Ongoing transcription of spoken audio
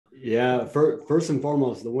Yeah, first and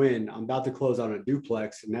foremost, the win. I'm about to close on a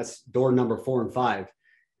duplex, and that's door number 4 and 5,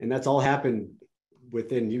 and that's all happened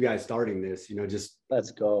within you guys starting this. Just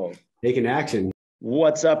Let's go. taking action.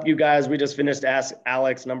 What's up, you guys? We just finished Ask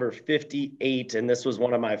Alex number 58, and this was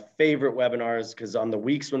one of my favorite webinars because on the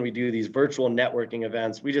weeks when we do these virtual networking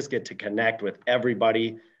events, we just get to connect with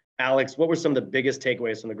everybody. Alex, what were some of the biggest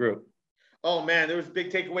takeaways from the group? Oh man, there was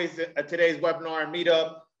big takeaways at today's webinar and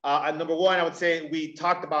meetup. Number one, I would say we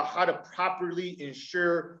talked about how to properly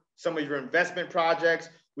insure some of your investment projects.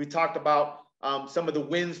 We talked about some of the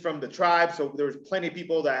wins from the tribe. So there was plenty of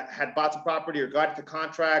people that had bought some property or got it to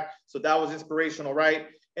contract. So that was inspirational, right?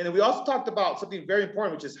 And then we also talked about something very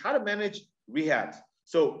important, which is how to manage rehabs.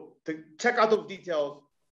 So to check out those details,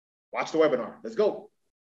 watch the webinar. Let's go.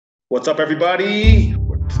 What's up, everybody?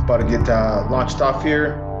 We're just about to get launched off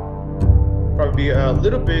here. Probably be a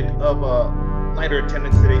little bit of a lighter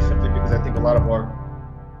attendance today, simply because I think a lot of our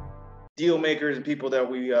deal makers and people that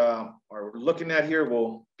we are looking at here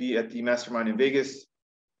will be at the mastermind in Vegas.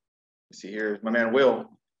 Let's see here, my man Will.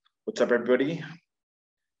 What's up, everybody?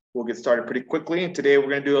 We'll get started pretty quickly. And today we're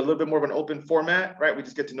going to do a little bit more of an open format, right? We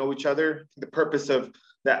just get to know each other. The purpose of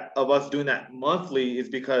us doing that monthly is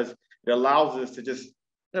because it allows us to just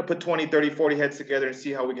put 20, 30, 40 heads together and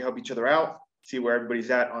see how we can help each other out, see where everybody's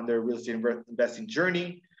at on their real estate investing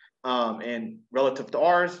journey and relative to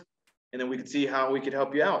ours. And then we can see how we could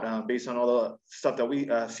help you out based on all the stuff that we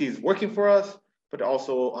see is working for us, but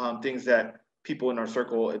also things that people in our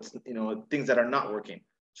circle, it's, things that are not working.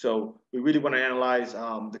 So we really want to analyze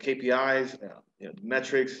the KPIs, the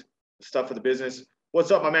metrics, the stuff for the business.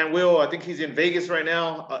 What's up, my man Will? I think he's in Vegas right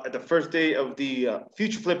now at the first day of the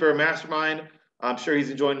Future Flipper Mastermind. I'm sure he's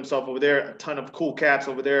enjoying himself over there. A ton of cool cats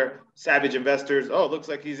over there, savage investors. Oh, it looks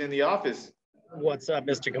like he's in the office. What's up,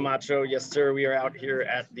 Mr. Camacho? Yes, sir. We are out here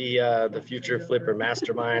at the Future Flipper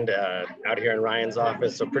Mastermind out here in Ryan's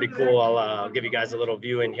office. So pretty cool. I'll give you guys a little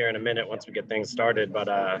view in here in a minute once we get things started. But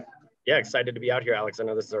yeah, excited to be out here, Alex. I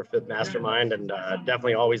know this is our 5th mastermind, and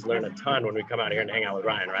definitely always learn a ton when we come out here and hang out with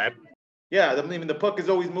Ryan, right? Yeah, I mean, the puck is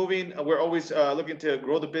always moving. We're always looking to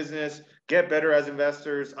grow the business, get better as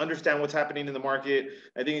investors, understand what's happening in the market.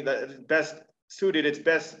 I think that it's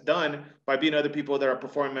best done by being other people that are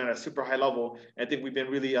performing at a super high level. And I think we've been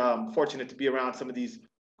really fortunate to be around some of these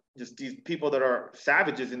people that are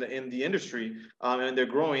savages in the industry, and they're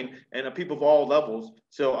growing, and people of all levels.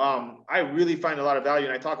 So I really find a lot of value,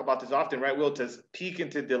 and I talk about this often, right, Will, to peek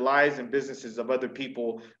into the lives and businesses of other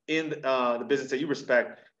people in the business that you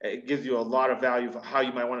respect. It gives you a lot of value for how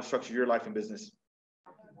you might want to structure your life and business.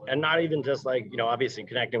 And not even just like, obviously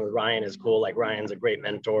connecting with Ryan is cool. Like Ryan's a great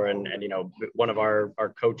mentor and one of our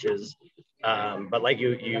coaches. But like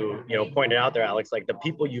you pointed out there, Alex, like the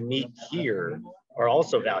people you meet here are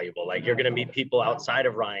also valuable. Like you're going to meet people outside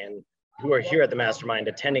of Ryan who are here at the mastermind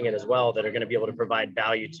attending it as well that are going to be able to provide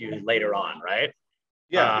value to you later on, right?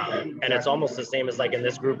 Yeah. And it's almost the same as like in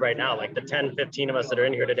this group right now, like the 10, 15 of us that are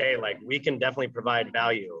in here today, like we can definitely provide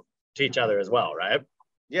value to each other as well, right?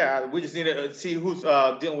 Yeah, we just need to see who's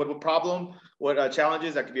dealing with what problem, what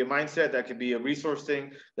challenges. That could be a mindset, that could be a resource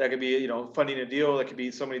thing, that could be, funding a deal, that could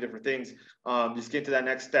be so many different things. Just get to that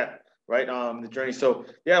next step, right? The journey. So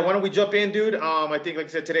yeah, why don't we jump in, dude? I think, like I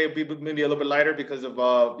said, today will be maybe a little bit lighter because of, a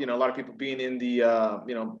lot of people being in the,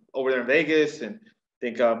 over there in Vegas, and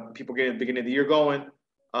I think people getting the beginning of the year going.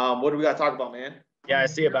 What do we got to talk about, man? Yeah, I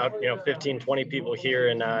see about 15, 20 people here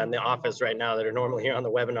in the office right now that are normally here on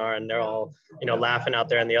the webinar, and they're all laughing out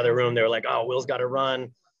there in the other room. They're like, "Oh, Will's got to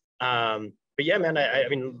run." But yeah, man, I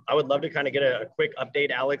mean, I would love to kind of get a quick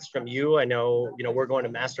update, Alex, from you. I know we're going to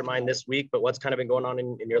Mastermind this week, but what's kind of been going on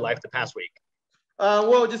in your life the past week?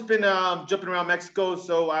 Well, just been jumping around Mexico.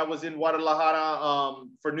 So I was in Guadalajara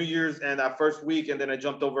for New Year's and that first week, and then I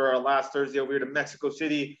jumped over last Thursday over here to Mexico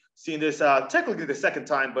City, seeing this technically the second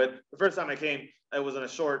time, but the first time I came, I was on a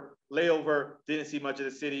short layover, didn't see much of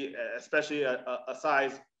the city, especially a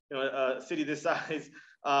city this size.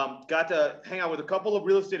 Got to hang out with a couple of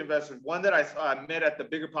real estate investors. One that I met at the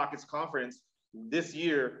Bigger Pockets conference last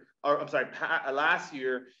year,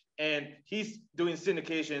 and he's doing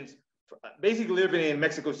syndications, basically living in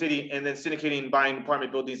Mexico City and then syndicating, buying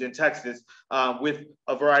apartment buildings in Texas with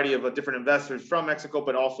a variety of different investors from Mexico,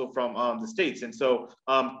 but also from the States. And so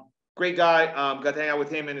great guy, got to hang out with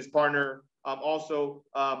him and his partner. Also,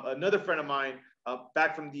 another friend of mine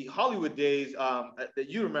back from the Hollywood days that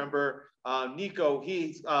you remember, Nico,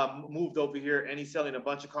 he's moved over here and he's selling a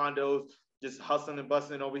bunch of condos, just hustling and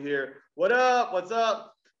bustling over here. What up? What's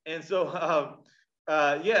up? And so,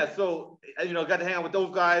 yeah, so, got to hang out with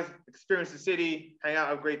those guys, experience the city, hang out,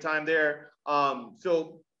 have a great time there.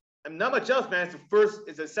 So not much else, man.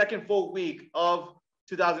 It's the second full week of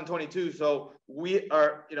 2022. So we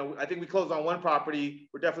are, I think we closed on one property.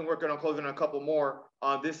 We're definitely working on closing on a couple more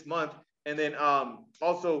this month. And then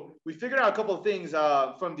also we figured out a couple of things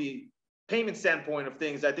from the payment standpoint of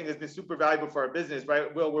things. I think it's been super valuable for our business,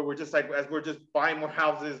 right? Will, where we're just like, as we're just buying more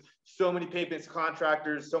houses, so many payments to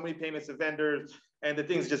contractors, so many payments to vendors, and the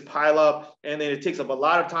things just pile up, and then it takes up a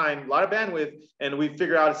lot of time, a lot of bandwidth, and we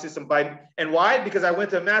figure out a system and why? Because I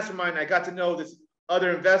went to a mastermind, I got to know this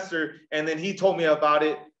other investor, and then he told me about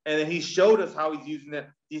it, and then he showed us how he's using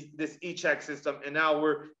this e-check system, and now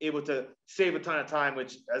we're able to save a ton of time,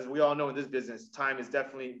 which, as we all know in this business, time is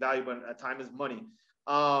definitely valuable, and time is money.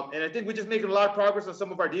 And I think we're just making a lot of progress on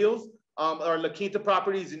some of our deals. Our La Quinta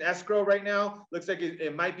properties in escrow right now. Looks like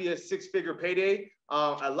it might be a 6-figure payday.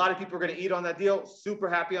 A lot of people are going to eat on that deal. Super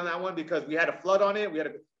happy on that one because we had a flood on it. We had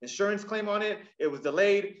an insurance claim on it. It was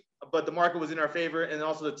delayed, but the market was in our favor. And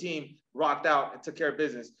also the team rocked out and took care of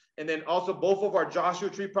business. And then also both of our Joshua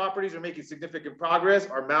Tree properties are making significant progress.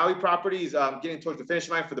 Our Maui properties getting towards the finish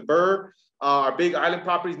line for the Burr. Our Big Island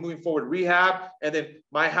properties moving forward rehab. And then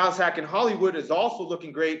my house hack in Hollywood is also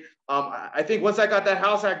looking great. I think once I got that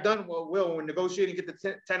house hack done, when we're negotiating, get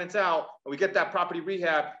the tenants out, and we get that property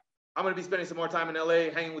rehab, I'm going to be spending some more time in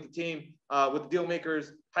LA, hanging with the team, with the deal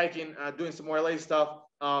makers, hiking, doing some more LA stuff.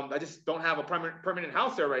 I just don't have a permanent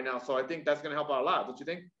house there right now. So I think that's going to help out a lot. Don't you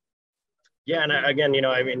think? Yeah. And again,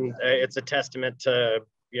 it's a testament to,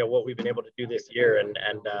 what we've been able to do this year. And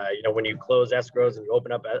when you close escrows and you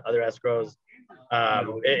open up other escrows,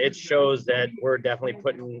 it shows that we're definitely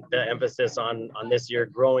putting the emphasis on this year,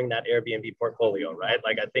 growing that Airbnb portfolio, right?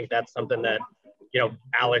 Like, I think that's something that,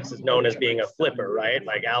 Alex is known as being a flipper, right?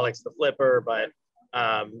 Like Alex, the flipper, but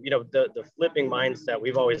the flipping mindset,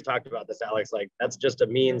 we've always talked about this, Alex, like that's just a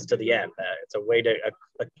means to the end. It's a way to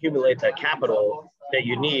accumulate that capital that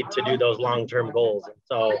you need to do those long-term goals. And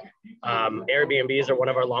so Airbnbs are one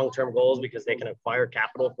of our long-term goals because they can acquire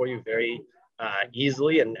capital for you very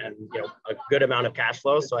easily and a good amount of cash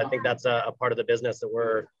flow. So I think that's a part of the business that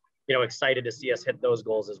we're excited to see us hit those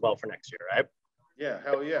goals as well for next year, right? Yeah,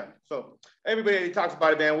 hell yeah. So everybody talks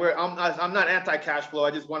about it, man. I'm not anti-cash flow.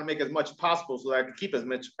 I just want to make as much as possible so that I can keep as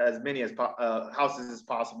many houses as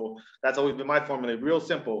possible. That's always been my formula. Real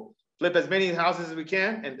simple. Flip as many houses as we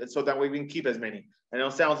can, and so that way we can keep as many. I know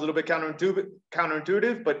it sounds a little bit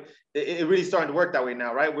counterintuitive, but it really starting to work that way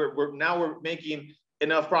now, right? We're making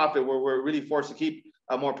enough profit where we're really forced to keep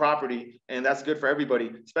more property, and that's good for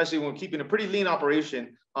everybody, especially when we're keeping a pretty lean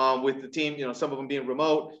operation with the team, some of them being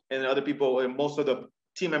remote and other people and most of the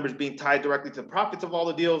team members being tied directly to the profits of all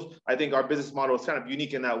the deals. I think our business model is kind of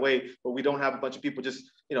unique in that way, but we don't have a bunch of people just,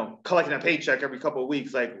 collecting a paycheck every couple of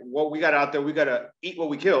weeks. Like what we got out there, we got to eat what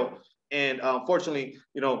we kill. And fortunately,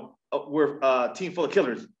 we're a team full of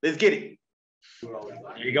killers. Let's get it.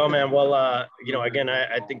 There you go, man. Well, again,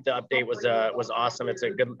 I think the update was awesome. It's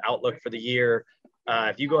a good outlook for the year.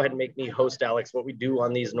 If you go ahead and make me host, Alex, what we do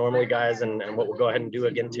on these normally, guys, and what we'll go ahead and do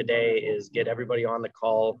again today is get everybody on the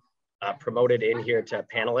call promoted in here to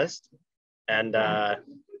panelist. And,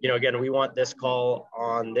 again, we want this call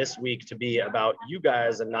on this week to be about you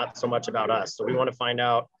guys and not so much about us. So we want to find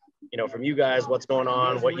out, from you guys, what's going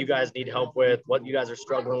on, what you guys need help with, what you guys are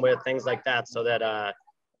struggling with, things like that. So that,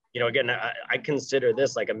 again, I consider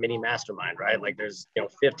this like a mini mastermind, right? Like there's,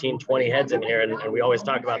 15, 20 heads in here. And we always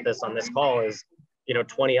talk about this on this call is,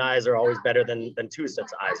 20 eyes are always better than 2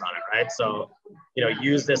 sets of eyes on it, right? So,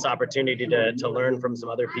 use this opportunity to learn from some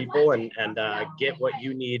other people and get what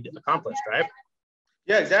you need accomplished, right?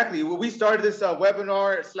 Yeah, exactly. Well, we started this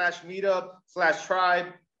webinar / meetup / tribe,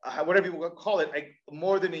 whatever you want to call it, like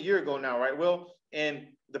more than a year ago now, right, Will? And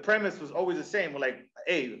the premise was always the same. We're like,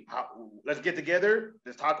 hey, let's get together.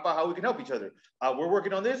 Let's talk about how we can help each other. We're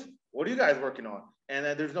working on this. What are you guys working on? And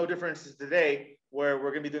there's no differences today where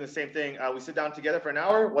we're going to be doing the same thing. We sit down together for an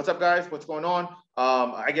hour. What's up, guys? What's going on?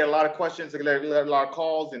 I get a lot of questions. I get a lot of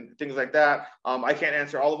calls and things like that. I can't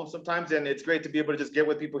answer all of them sometimes. And it's great to be able to just get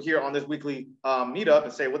with people here on this weekly meetup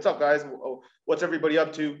and say, what's up, guys? What's everybody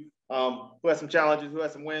up to? Who has some challenges? Who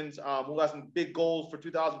has some wins? Who has some big goals for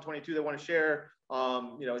 2022 they want to share?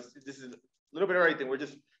 This is a little bit of everything. We're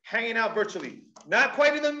just hanging out virtually. Not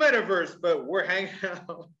quite in the metaverse, but we're hanging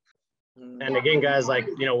out. And again, guys, like,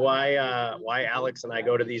 why Alex and I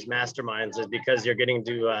go to these masterminds is because you're getting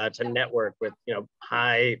to network with,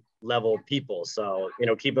 high level people. So,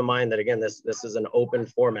 keep in mind that, again, this is an open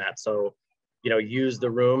format. So, use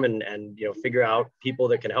the room and figure out people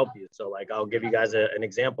that can help you. So like, I'll give you guys an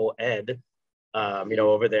example. Ed,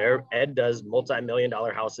 over there, Ed does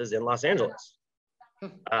multi-million-dollar houses in Los Angeles.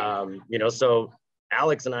 So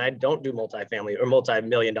Alex and I don't do multifamily or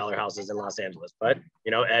multi-million-dollar houses in Los Angeles, but,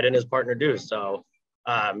 you know, Ed and his partner do. So,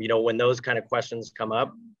 you know, when those kind of questions come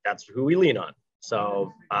up, that's who we lean on.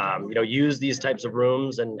 So, you know, use these types of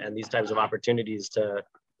rooms and these types of opportunities to,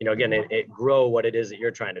 you know, again, it grow what it is that you're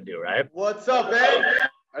trying to do, right? What's up, Ed?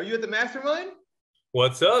 Are you at the mastermind?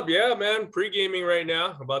 What's up? Yeah, man. Pre-gaming right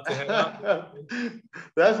now. About to head out.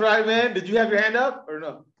 That's right, man. Did you have your hand up or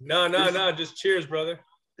no? No. Just cheers, brother.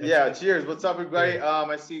 Yeah, cheers. What's up, everybody?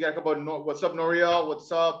 I see you got a couple of what's up, Noriel?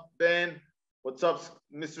 What's up, Ben? What's up,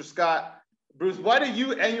 Mr. Scott? Bruce, why do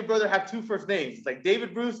you and your brother have two first names? Like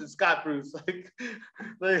David Bruce and Scott Bruce.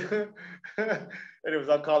 Anyways,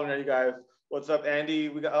 I'm calling on you guys. What's up, Andy?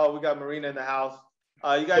 We got Marina in the house.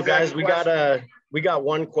 You guys, so guys, we got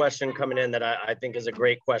one question coming in that I think is a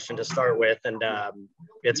great question to start with, and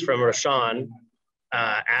it's from Rashawn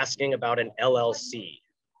asking about an LLC.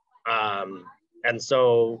 And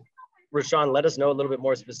so, Rashawn, let us know a little bit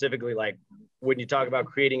more specifically, like when you talk about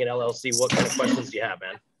creating an LLC, what kind of questions do you have,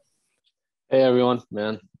 man? Hey everyone,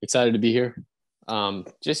 man, excited to be here.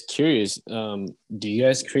 Just curious, do you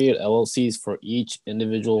guys create LLCs for each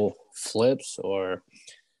individual flips, or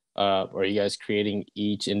are you guys creating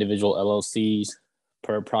each individual LLCs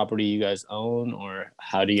per property you guys own, or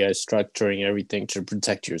how do you guys structuring everything to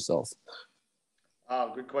protect yourself?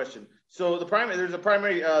 Good question. So there's a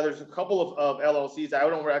couple of LLCs. I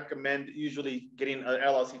don't recommend usually getting an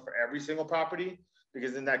LLC for every single property,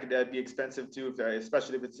 because then that could be expensive too,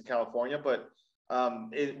 especially if it's in California. But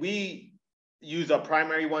we use a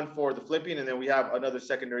primary one for the flipping, and then we have another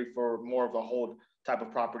secondary for more of a hold type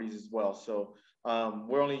of properties as well. So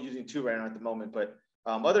we're only using two right now at the moment, but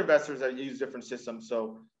other investors that use different systems.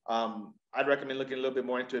 So I'd recommend looking a little bit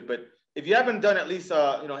more into it. But if you haven't done at least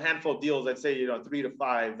a handful of deals, I'd say 3 to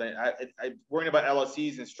 5. I worrying about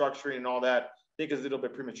LLCs and structuring and all that, I think is a little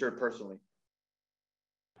bit premature personally.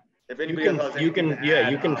 If anybody you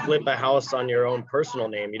can flip a house on your own personal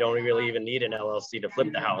name. You don't really even need an LLC to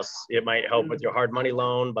flip the house. It might help with your hard money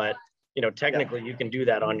loan, but technically you can do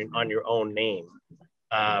that on your own name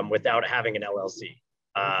without having an LLC.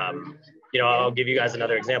 I'll give you guys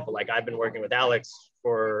another example. Like I've been working with Alex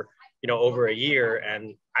for over a year,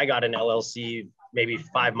 and I got an LLC maybe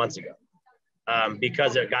 5 months ago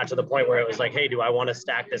because it got to the point where it was like, hey, do I want to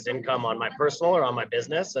stack this income on my personal or on my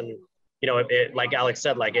business? And it like Alex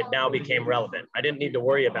said, like it now became relevant. I didn't need to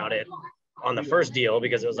worry about it on the first deal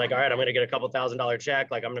because it was like, all right, I'm going to get a couple $1,000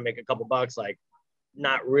 check. Like I'm going to make a couple bucks. Like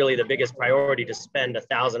not really the biggest priority to spend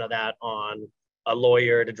 $1,000 of that on a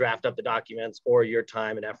lawyer to draft up the documents or your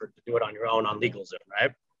time and effort to do it on your own on LegalZoom,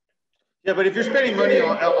 right? Yeah, but if you're spending money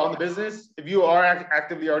on the business, if you are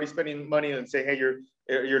actively already spending money and say, hey,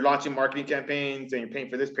 you're launching marketing campaigns and you're paying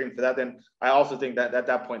for this, paying for that, then I also think that at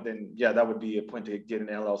that point, then yeah, that would be a point to get an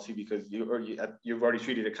LLC because you've already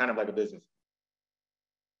treated it kind of like a business.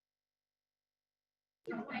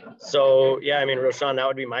 So yeah, I mean, Roshan, that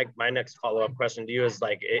would be my next follow-up question to you is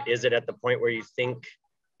like, is it at the point where you think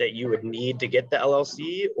that you would need to get the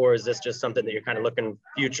LLC, or is this just something that you're kind of looking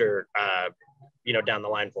future, down the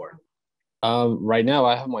line for? Right now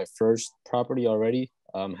I have my first property already,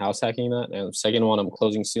 house hacking that, and the second one I'm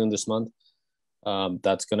closing soon this month.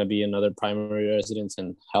 That's going to be another primary residence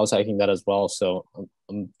and house hacking that as well. So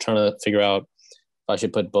I'm trying to figure out if I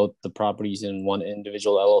should put both the properties in one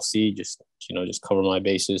individual LLC, just cover my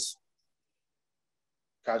bases.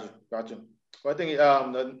 Gotcha. Well, I think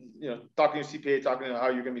talking to CPA, talking to how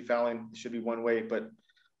you're going to be filing should be one way, but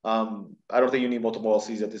I don't think you need multiple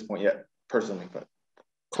LLCs at this point yet, personally. But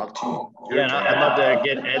talk to you. Yeah, I'd love to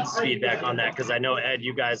get Ed's feedback on that because I know Ed,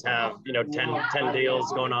 you guys have 10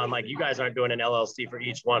 deals going on. Like you guys aren't doing an LLC for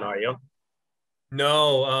each one, are you?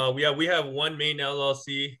 No, we have one main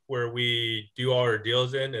LLC where we do all our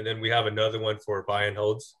deals in, and then we have another one for buy and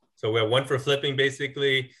holds. So we have one for flipping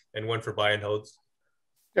basically, and one for buy and holds.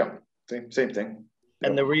 Yeah, same thing.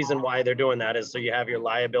 And the reason why they're doing that is so you have your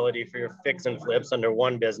liability for your fix and flips under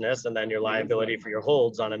one business, and then your liability for your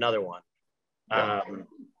holds on another one. And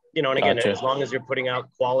again, Gotcha. As long as you're putting out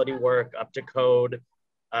quality work up to code,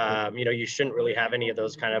 you shouldn't really have any of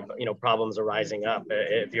those kind of, problems arising up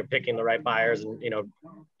if you're picking the right buyers and,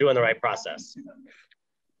 doing the right process.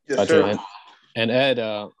 Yes, Gotcha. sir. And Ed,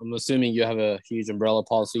 I'm assuming you have a huge umbrella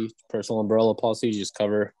policy, personal umbrella policy, just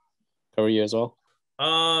cover you as well?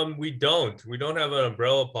 We don't have an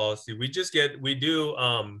umbrella policy. We get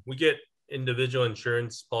individual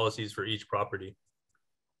insurance policies for each property.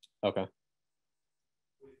 Okay.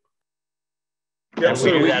 Yeah,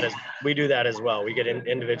 we do that as well. We get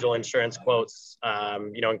individual insurance quotes,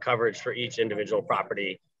 and coverage for each individual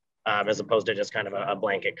property, as opposed to just kind of a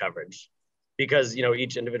blanket coverage. because, you know,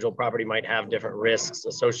 each individual property might have different risks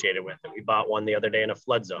associated with it. We bought one the other day in a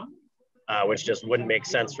flood zone, which just wouldn't make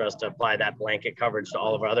sense for us to apply that blanket coverage to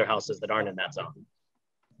all of our other houses that aren't in that zone.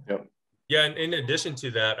 Yep. Yeah, and in addition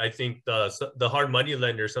to that, I think the hard money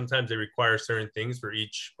lenders, sometimes they require certain things for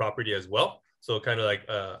each property as well. So kind of like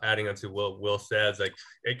adding on to what Will says, like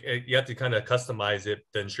you have to kind of customize it,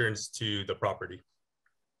 the insurance to the property.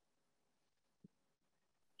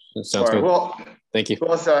 Sounds good. Well, thank you. Who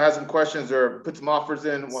else has some questions or put some offers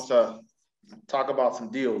in, wants to talk about some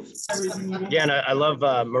deals? Yeah, and I love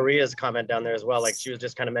Maria's comment down there as well. Like she was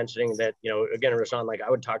just kind of mentioning that, you know, again, Rashawn, like I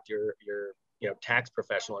would talk to your you know, tax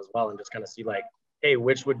professional as well and just kind of see like, hey,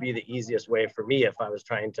 which would be the easiest way for me if I was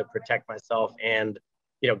trying to protect myself and,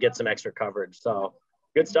 you know, get some extra coverage. So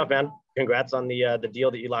good stuff, man. Congrats on the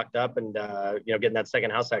deal that you locked up and, you know, getting that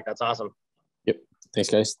second house hack. That's awesome. Yep.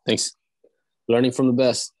 Thanks, guys. Thanks. Learning from the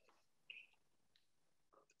best.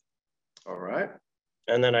 All right.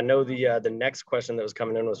 And then I know the next question that was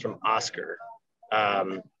coming in was from Oscar.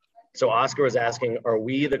 So Oscar was asking, are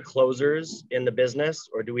we the closers in the business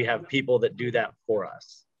or do we have people that do that for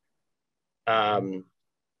us?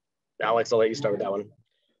 Alex, I'll let you start with that one.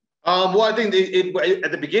 Well, I think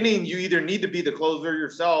at the beginning, you either need to be the closer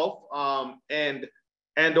yourself and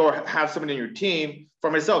or have someone in your team. For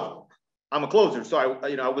myself, I'm a closer. So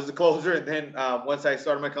I was the closer. And then once I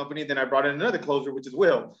started my company, then I brought in another closer, which is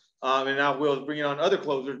Will. And now Will's bringing on other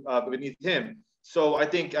closers beneath him. So I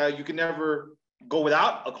think you can never go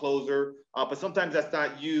without a closer, but sometimes that's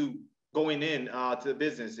not you going in to the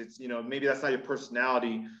business. It's, you know, maybe that's not your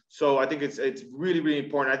personality. So I think it's really, really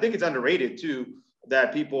important. I think it's underrated too,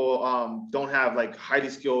 that people don't have like highly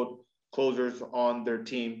skilled closers on their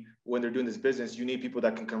team when they're doing this business. You need people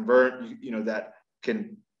that can convert, you know, that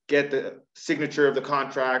can get the signature of the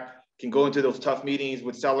contract, can go into those tough meetings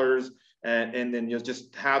with sellers, and then you'll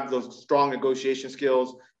just have those strong negotiation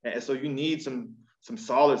skills. And so you need some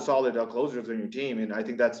solid closers on your team. And I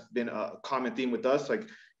think that's been a common theme with us. Like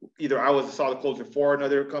either I was a solid closer for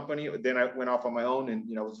another company, then I went off on my own and,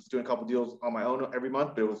 you know, I was just doing a couple deals on my own every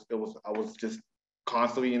month, but I was just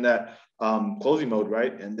constantly in that closing mode,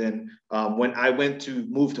 right? And then when I went to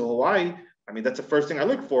move to Hawaii, I mean, that's the first thing I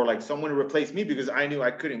looked for, like someone to replace me, because I knew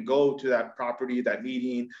I couldn't go to that property, that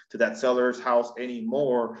meeting, to that seller's house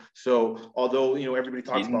anymore. So although, you know, everybody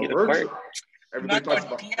talks about virtual,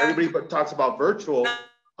 everybody talks about virtual.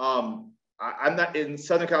 I'm not in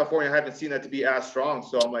Southern California. I haven't seen that to be as strong.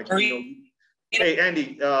 So I'm like, you know, hey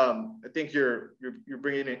Andy, I think you're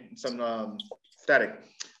bringing in some static.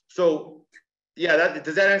 So yeah,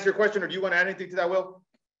 does that answer your question, or do you want to add anything to that, Will?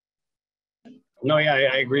 No, yeah,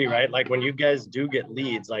 I agree, right? Like when you guys do get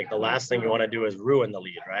leads, like the last thing you want to do is ruin the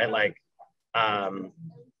lead, right? Like,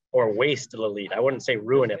 or waste the lead. I wouldn't say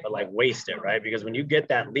ruin it, but like waste it, right? Because when you get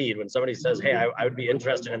that lead, when somebody says, hey, I would be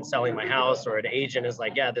interested in selling my house, or an agent is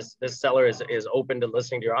like, yeah, this seller is open to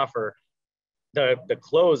listening to your offer, the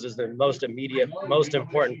close is the most immediate, most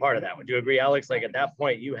important part of that. Would you agree, Alex? Like at that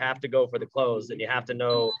point, you have to go for the close, and you have to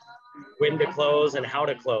know when to close and how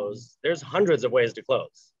to close. There's hundreds of ways to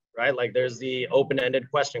close, right? Like there's the open-ended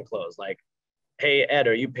question close, like, hey, Ed,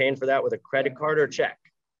 are you paying for that with a credit card or check?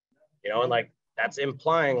 You know, and like, that's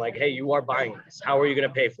implying like, hey, you are buying this. How are you going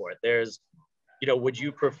to pay for it? There's, you know, would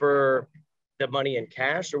you prefer the money in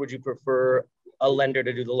cash, or would you prefer a lender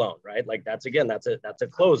to do the loan, right? Like that's a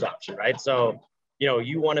close option, right? So, you know,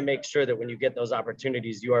 you want to make sure that when you get those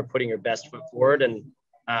opportunities, you are putting your best foot forward. And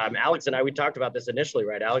Alex and I, we talked about this initially,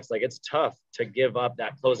 right, Alex? Like it's tough to give up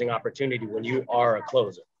that closing opportunity when you are a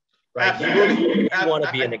closer, right? Absolutely. You want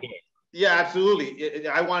to be in the game. Yeah, absolutely.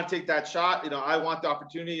 I want to take that shot. You know, I want the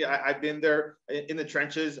opportunity. I've been there in the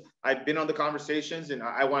trenches. I've been on the conversations, and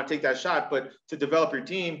I want to take that shot. But to develop your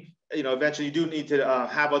team, you know, eventually you do need to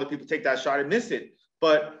have other people take that shot and miss it.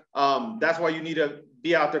 But that's why you need to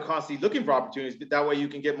be out there constantly looking for opportunities. But that way you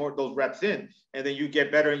can get more of those reps in, and then you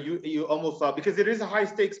get better. And you almost because it is a high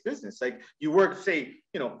stakes business. Like you work, say,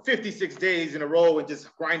 you know, 56 days in a row and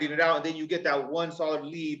just grinding it out, and then you get that one solid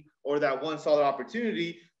lead or that one solid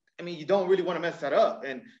opportunity. I mean, you don't really want to mess that up,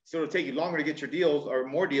 and so it'll take you longer to get your deals or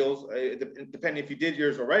more deals, depending if you did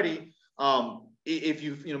yours already. If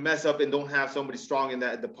you mess up and don't have somebody strong in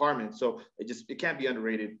that department, so it can't be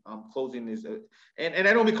underrated. Closing is, and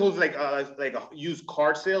I don't mean close like a used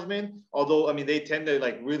car salesman, although I mean they tend to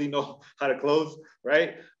like really know how to close,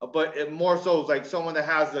 right? But more so like someone that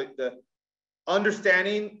has the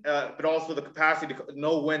understanding, but also the capacity to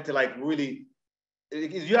know when to like really.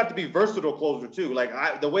 You have to be versatile closer too.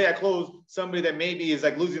 Like the way I close somebody that maybe is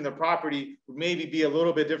like losing their property would maybe be a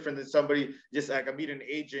little bit different than somebody just like I meet an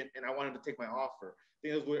agent and I want him to take my offer.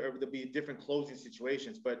 think those would be different closing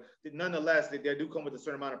situations. But nonetheless, they do come with a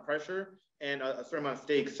certain amount of pressure and a certain amount of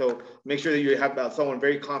stakes. So make sure that you have someone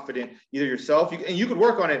very confident, either yourself, and you could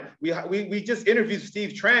work on it. We just interviewed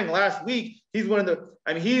Steve Trang last week. He's one of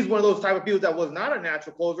those type of people that was not a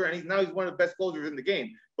natural closer, and he's one of the best closers in the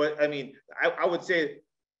game. But I mean, I would say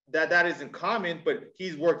that isn't common, but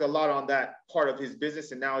he's worked a lot on that part of his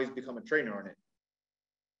business, and now he's become a trainer on it.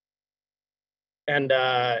 And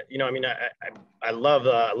you know, I mean, I love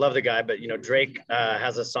the guy, but you know, Drake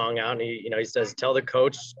has a song out, and he says, "Tell the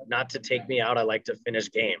coach not to take me out. I like to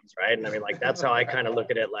finish games," right? And I mean, like that's how I kind of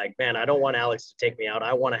look at it. Like, man, I don't want Alex to take me out.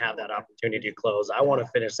 I want to have that opportunity to close. I want to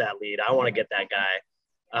finish that lead. I want to get that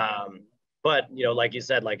guy. But you know, like you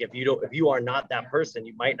said, like if you are not that person,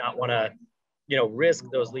 you might not want to, you know, risk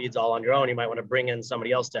those leads all on your own. You might want to bring in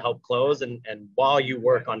somebody else to help close, and while you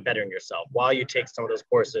work on bettering yourself, while you take some of those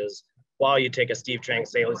courses, while you take a Steve Trang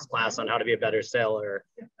sales class on how to be a better seller,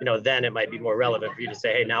 you know, then it might be more relevant for you to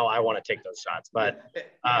say, hey, now I want to take those shots. But,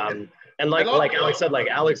 and like Alex said, like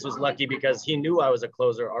Alex was lucky because he knew I was a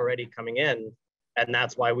closer already coming in. And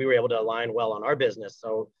that's why we were able to align well on our business.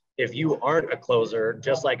 So if you aren't a closer,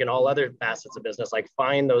 just like in all other facets of business, like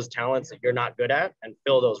find those talents that you're not good at and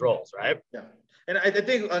fill those roles, right? Yeah. And I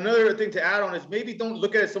think another thing to add on is maybe don't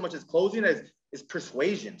look at it so much as closing as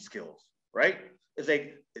persuasion skills, right? It's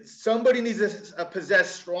like somebody needs to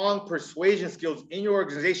possess strong persuasion skills in your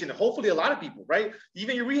organization. Hopefully a lot of people, right?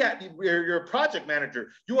 Even you're a project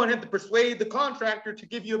manager. You want him to persuade the contractor to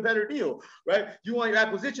give you a better deal, right? You want your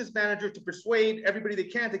acquisitions manager to persuade everybody they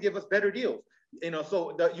can to give us better deals. You know,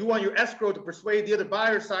 so you want your escrow to persuade the other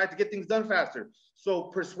buyer side to get things done faster. So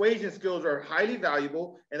persuasion skills are highly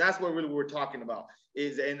valuable. And that's what really we're talking about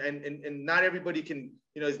is, and not everybody can,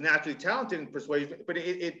 you know, is naturally talented in persuasion, but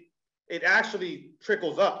it actually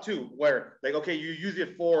trickles up too, where like, okay, you use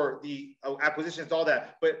it for the acquisitions, all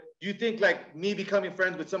that. But do you think like me becoming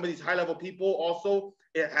friends with some of these high level people also,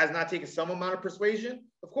 it has not taken some amount of persuasion?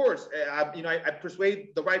 Of course, I persuade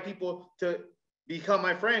the right people to become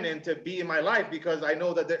my friend and to be in my life because I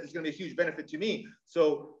know that there's going to be a huge benefit to me.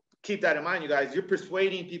 So keep that in mind, you guys. You're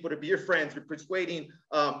persuading people to be your friends. You're persuading,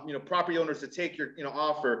 you know, property owners to take your, you know,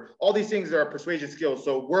 offer. All these things are persuasion skills.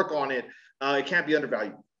 So work on it. It can't be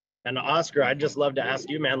undervalued. And Oscar, I'd just love to ask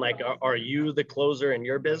you, man, like, are you the closer in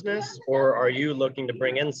your business or are you looking to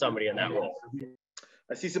bring in somebody in that role?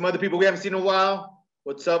 I see some other people we haven't seen in a while.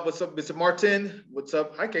 What's up? What's up, Mr. Martin? What's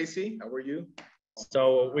up? Hi, Casey. How are you?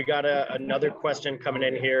 So we got another question coming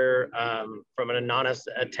in here from an anonymous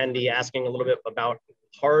attendee asking a little bit about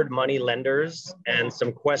hard money lenders and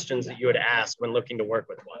some questions that you would ask when looking to work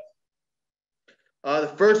with one.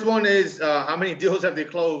 The first one is how many deals have they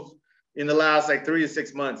closed in the last like 3 to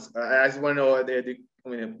 6 months? I just want to know, I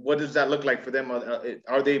mean, what does that look like for them?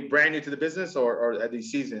 Are they brand new to the business or are they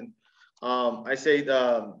seasoned? I say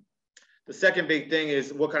the second big thing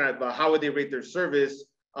is what kind of, how would they rate their service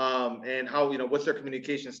and how, you know, what's their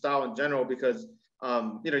communication style in general? Because, you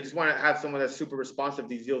know, you just want to have someone that's super responsive.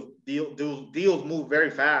 These deals move very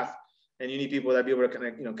fast and you need people that be able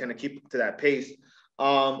to kind of keep to that pace.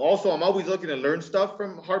 Also, I'm always looking to learn stuff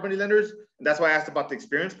from hard money lenders. And that's why I asked about the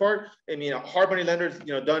experience part. I mean, hard money lenders,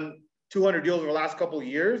 you know, done 200 deals over the last couple of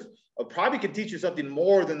years, probably can teach you something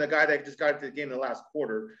more than the guy that just got into the game in the last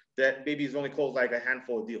quarter that maybe he's only closed like a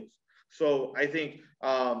handful of deals. So I think,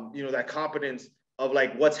 you know, that competence of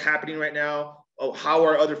like what's happening right now, how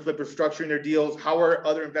are other flippers structuring their deals? How are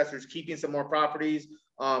other investors keeping some more properties?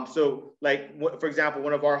 So like, for example,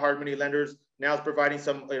 one of our hard money lenders now is providing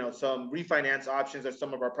some, you know, some refinance options of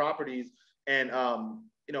some of our properties. And,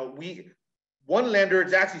 you know, one lender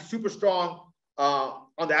is actually super strong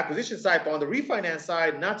on the acquisition side, but on the refinance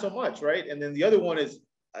side, not so much, right? And then the other one is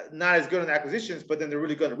not as good on the acquisitions, but then they're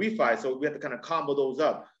really good on the refi. So we have to kind of combo those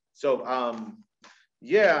up. So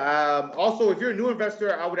also, if you're a new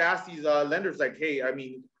investor, I would ask these lenders like, hey, I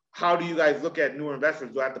mean, how do you guys look at newer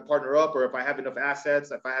investors? Do I have to partner up? Or if I have enough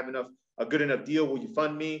assets, if I have a good enough deal, will you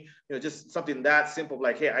fund me? You know, just something that simple,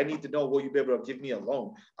 like, hey, I need to know, will you be able to give me a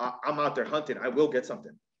loan? I'm out there hunting, I will get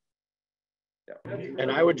something. Yeah.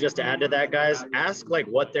 And I would just add to that, guys, ask like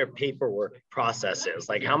what their paperwork process is.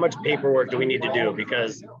 Like how much paperwork do we need to do?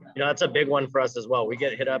 Because, you know, that's a big one for us as well. We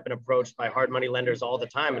get hit up and approached by hard money lenders all the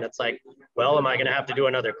time. And it's like, well, am I going to have to do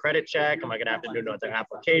another credit check? Am I going to have to do another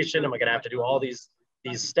application? Am I going to have to do all these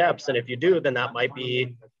steps? And if you do, then that might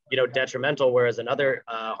be, you know, detrimental. Whereas another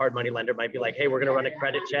hard money lender might be like, hey, we're going to run a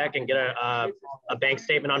credit check and get a bank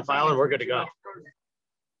statement on file and we're good to go.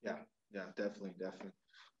 Yeah, definitely.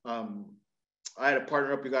 I had to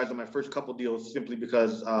partner up you guys on my first couple deals simply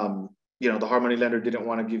because the hard money lender didn't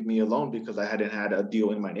want to give me a loan because I hadn't had a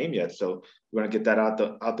deal in my name yet. So we're going to get that out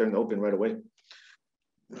there in the open right away.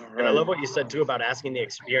 Right. And I love what you said too about asking the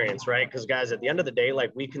experience, right? Because guys, at the end of the day,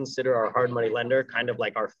 like we consider our hard money lender kind of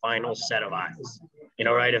like our final set of eyes,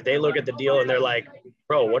 right? If they look at the deal and they're like,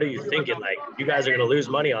 bro, what are you thinking? Like, you guys are going to lose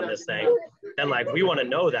money on this thing. Then like, we want to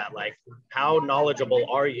know that, like, how knowledgeable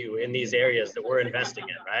are you in these areas that we're investing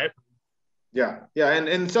in, right? Yeah.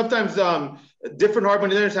 And sometimes different hard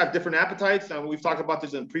money lenders have different appetites. We've talked about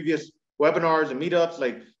this in previous webinars and meetups.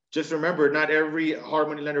 Like, just remember, not every hard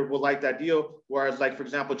money lender will like that deal. Whereas, like, for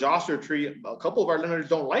example, Joshua Tree, a couple of our lenders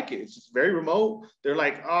don't like it. It's just very remote. They're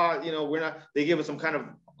like, we're not, they give us some kind of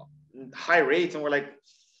high rates. And we're like,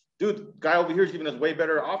 dude, guy over here is giving us way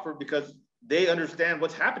better offer because they understand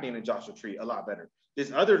what's happening in Joshua Tree a lot better.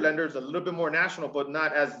 This other lender is a little bit more national, but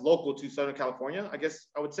not as local to Southern California, I guess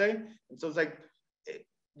I would say. And so it's like,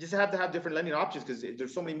 you just have to have different lending options because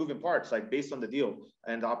there's so many moving parts, like based on the deal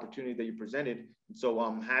and the opportunity that you presented. And so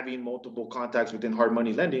having multiple contacts within hard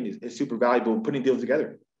money lending is super valuable in putting deals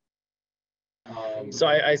together. So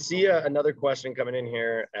I see another question coming in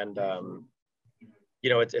here, and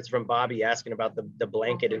it's from Bobby asking about the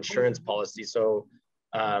blanket insurance policy. So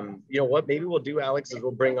what maybe we'll do, Alex, is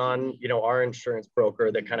we'll bring on our insurance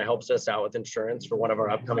broker that kind of helps us out with insurance for one of our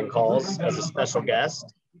upcoming calls as a special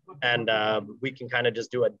guest. And we can kind of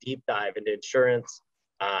just do a deep dive into insurance.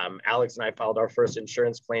 Alex and I filed our first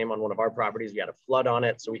insurance claim on one of our properties. We had a flood on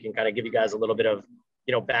it. So we can kind of give you guys a little bit of,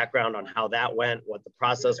 background on how that went, what the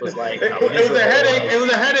process was like. It was a headache. It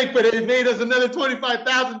was a headache, but it made us another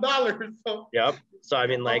 $25,000. So. Yep. So, I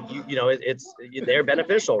mean, like, they're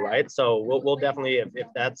beneficial, right? So we'll definitely, if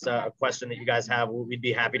that's a question that you guys have, we'd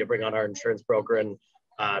be happy to bring on our insurance broker and,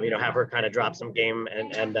 have her kind of drop some game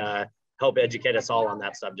and help educate us all on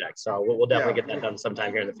that subject. So we'll definitely get that done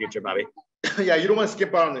sometime here in the future, Bobby. Yeah, you don't want to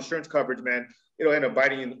skip out on insurance coverage, man. It'll end up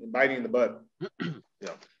biting in the butt.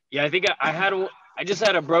 Yeah, I think I just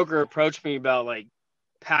had a broker approach me about like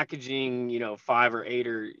packaging, 5 or 8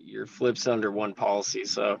 or your flips under one policy.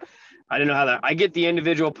 So I didn't know how I get the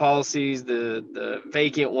individual policies, the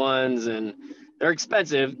vacant ones, and they're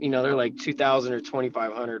expensive. They're like $2,000 or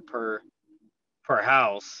 $2,500 per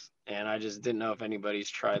house. And I just didn't know if anybody's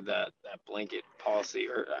tried that blanket policy,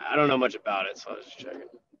 or I don't know much about it. So I was just checking.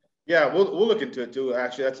 Yeah, we'll look into it too.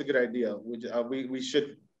 Actually, that's a good idea. We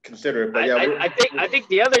should consider it. But yeah, I think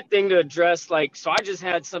the other thing to address, so I just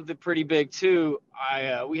had something pretty big too.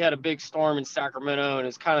 We had a big storm in Sacramento, and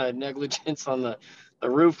it's kind of negligence on the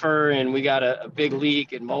roofer, and we got a big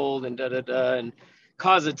leak and mold and and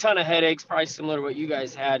caused a ton of headaches, probably similar to what you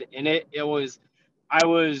guys had. And I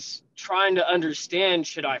was trying to understand,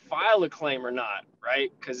 should I file a claim or not,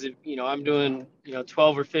 right? Because if I'm doing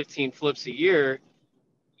 12 or 15 flips a year,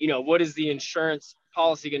 what is the insurance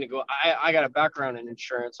policy going to go? I got a background in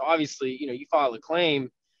insurance, so obviously you file a claim,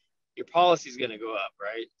 your policy is going to go up,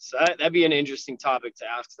 right? So that'd be an interesting topic to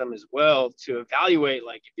ask them as well, to evaluate,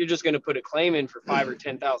 like, if you're just going to put a claim in for $5,000 or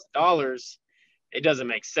 $10,000, it doesn't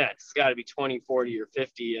make sense. It's got to be 20, 40, or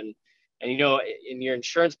 50, and your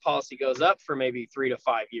insurance policy goes up for maybe 3 to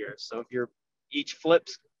 5 years. So if each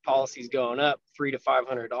flips policy is going up $300 to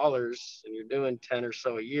 $500 and you're doing 10 or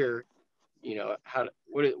so a year,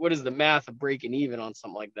 what is the math of breaking even on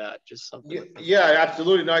something like that? Just something. Yeah,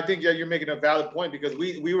 absolutely. No, I think you're making a valid point, because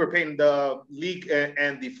we were paying the leak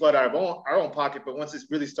and the flood out of our own pocket, but once this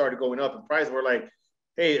really started going up in price, we're like,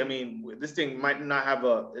 hey, I mean, this thing might have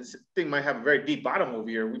a very deep bottom over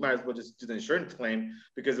here. We might as well just do the insurance claim,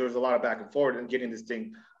 because there was a lot of back and forth in getting this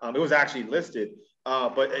thing. It was actually listed,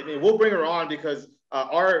 but I mean, we'll bring her on because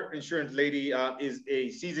our insurance lady is a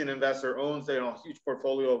seasoned investor, owns a huge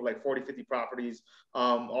portfolio of like 40, 50 properties,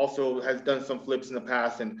 also has done some flips in the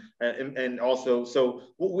past, and also, so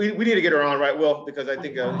we need to get her on, right, Will? Because I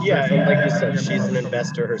think like you said, she's an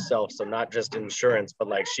investor herself, so not just insurance, but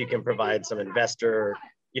like she can provide some investor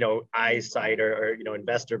eyesight or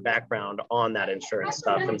investor background on that insurance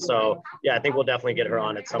stuff. And so I think we'll definitely get her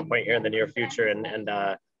on at some point here in the near future, and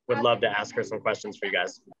would love to ask her some questions for you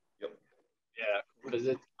guys. Yeah, what is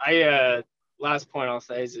it? Last point I'll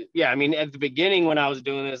say is, I mean, at the beginning when I was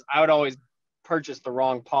doing this, I would always purchase the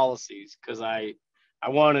wrong policies, because I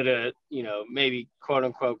wanted to, maybe quote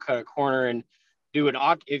unquote cut a corner and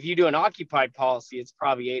if you do an occupied policy, it's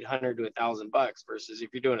probably $800 to $1,000, versus if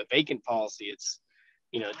you're doing a vacant policy, it's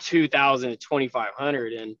 $2,000 to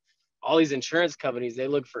 $2,500. And all these insurance companies, they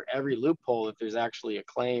look for every loophole if there's actually a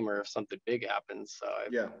claim or if something big happens. So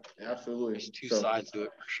yeah, absolutely. There's two sides to it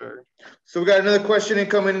for sure. So we got another question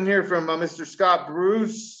incoming in here from Mr. Scott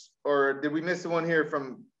Bruce, or did we miss the one here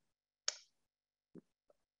from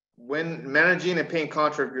when managing and paying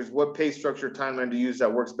contractors, what pay structure timeline do you use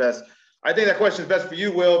that works best? I think that question is best for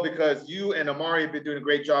you, Will, because you and Amari have been doing a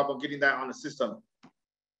great job of getting that on the system.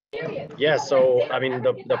 Yeah, so I mean,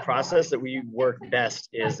 the process that we work best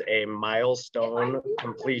is a milestone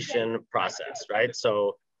completion process, right?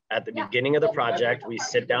 So at the beginning of the project, we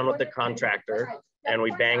sit down with the contractor and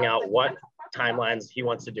we bang out what timelines he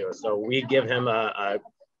wants to do. So we give him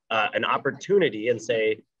an opportunity and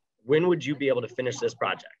say, when would you be able to finish this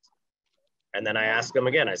project? And then I ask them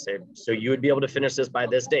again, I say, so you would be able to finish this by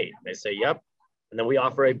this date? They say, yep. And then we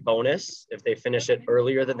offer a bonus if they finish it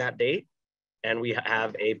earlier than that date. And we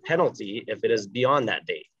have a penalty if it is beyond that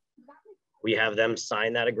date. We have them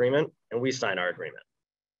sign that agreement and we sign our agreement.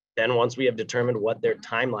 Then once we have determined what their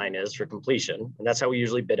timeline is for completion, and that's how we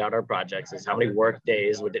usually bid out our projects, is how many work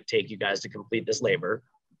days would it take you guys to complete this labor?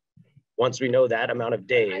 Once we know that amount of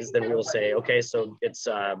days, then we will say, okay, so it's,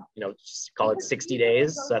 just call it 60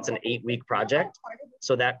 days. So that's an 8-week project.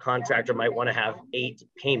 So that contractor might want to have 8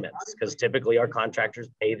 payments because typically our contractors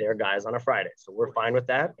pay their guys on a Friday. So we're fine with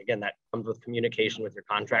that. Again, that comes with communication with your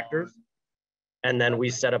contractors. And then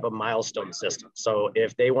we set up a milestone system. So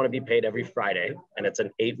if they want to be paid every Friday and it's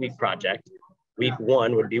an 8-week project, week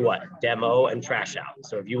 1 would be what? Demo and trash out.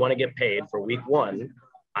 So if you want to get paid for week 1,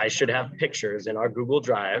 I should have pictures in our Google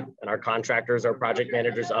Drive, and our contractors, our project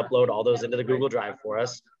managers upload all those into the Google Drive for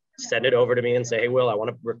us, send it over to me and say, hey, Will, I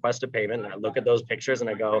want to request a payment. And I look at those pictures and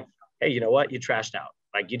I go, hey, you know what? You trashed out.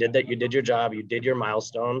 Like you did that. You did your job. You did your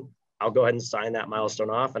milestone. I'll go ahead and sign that milestone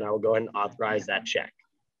off and I will go ahead and authorize that check.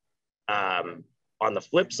 On the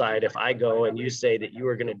flip side, if I go and you say that you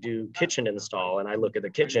are going to do kitchen install and I look at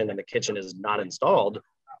the kitchen and the kitchen is not installed,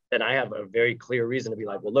 then I have a very clear reason to be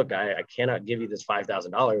like, well, look, I cannot give you this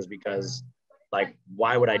 $5,000 because like,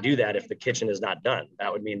 why would I do that if the kitchen is not done?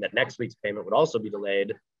 That would mean that next week's payment would also be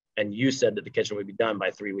delayed. And you said that the kitchen would be done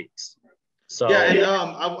by 3 weeks. So yeah,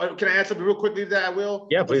 and can I add something real quickly to that, I will?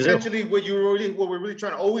 Yeah, please. Essentially, what we're really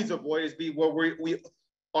trying to always avoid is be where we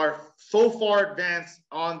are so far advanced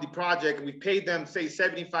on the project and we paid them say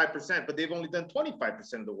 75%, but they've only done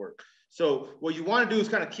 25% of the work. So what you want to do is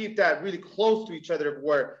kind of keep that really close to each other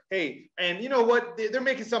where, hey, and you know what, they're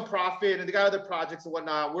making some profit and they got other projects and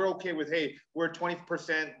whatnot. We're okay with, hey, we're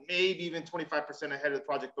 20%, maybe even 25% ahead of the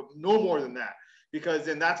project, but no more than that. Because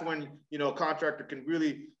then that's when, you know, a contractor can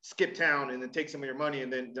really skip town and then take some of your money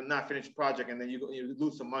and then not finish the project and then you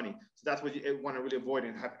lose some money. So that's what you want to really avoid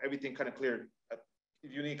and have everything kind of clear.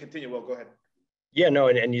 If you need to continue, well, go ahead. Yeah, no,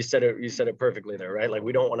 and you said it perfectly there, right? Like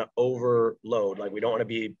we don't want to overload, like we don't want to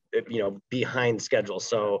be, behind schedule.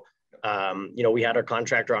 So, we had our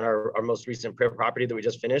contractor on our most recent property that we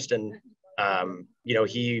just finished and,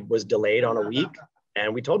 he was delayed on a week.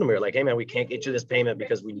 And we told him, we were like, hey man, we can't get you this payment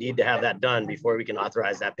because we need to have that done before we can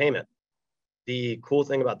authorize that payment. The cool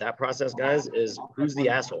thing about that process, guys, is who's the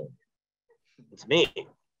asshole? It's me.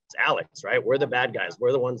 It's Alex, right? We're the bad guys.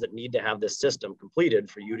 We're the ones that need to have this system completed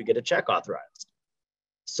for you to get a check authorized.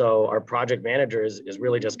 So our project manager is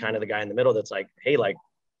really just kind of the guy in the middle that's like, hey, like,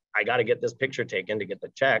 I got to get this picture taken to get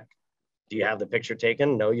the check. Do you have the picture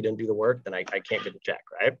taken? No, you didn't do the work. Then I can't get the check,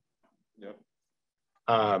 right? Yep.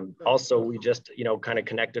 Also, we just, kind of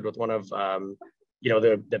connected with one of,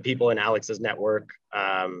 the people in Alex's network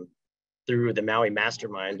through the Maui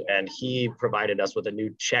Mastermind, and he provided us with a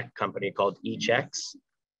new check company called eChecks.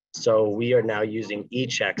 So we are now using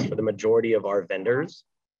eChecks for the majority of our vendors,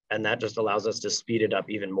 and that just allows us to speed it up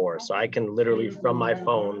even more. So I can literally from my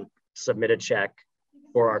phone submit a check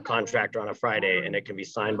for our contractor on a Friday, and it can be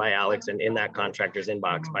signed by Alex and in that contractor's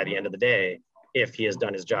inbox by the end of the day, if he has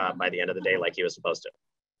done his job by the end of the day like he was supposed to.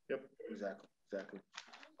 Yep, exactly.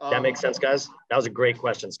 That makes sense, guys? That was a great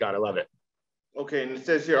question, Scott. I love it. Okay, and it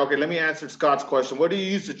says here, okay, let me answer Scott's question. What do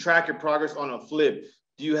you use to track your progress on a flip?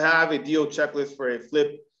 Do you have a deal checklist for a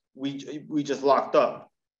flip we just locked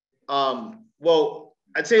up? Well,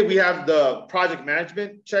 I'd say we have the project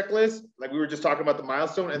management checklist, like we were just talking about the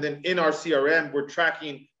milestone, and then in our CRM, we're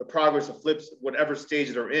tracking the progress of flips, whatever stage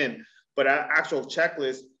they're in. But our actual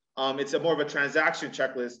checklist, it's more of a transaction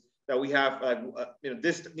checklist that we have.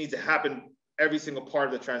 This needs to happen every single part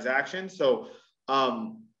of the transaction. So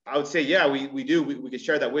I would say, yeah, we do. We can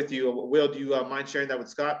share that with you. Will, do you mind sharing that with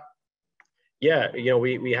Scott? Yeah,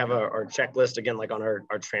 we have our checklist again, like on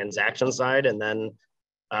our transaction side, and then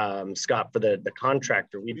Scott for the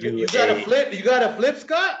contractor. We do. You got a flip. You got a flip,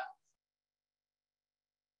 Scott?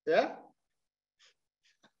 Yeah.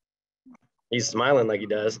 He's smiling like he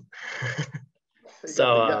does.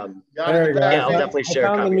 So there we go. yeah, I'll definitely share.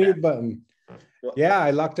 I found the mute button. Yeah,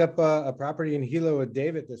 I locked up a property in Hilo with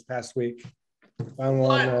David this past week. Found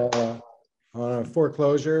one on a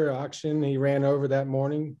foreclosure auction. He ran over that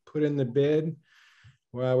morning, put in the bid.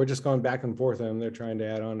 Well, we're just going back and forth on them. They're trying to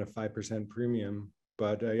add on a 5% premium.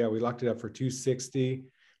 But yeah, we locked it up for 260.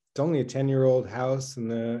 It's only a 10-year-old house,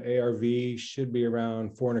 and the ARV should be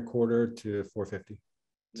around 4.25 to 450.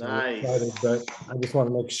 So Nice. but I just want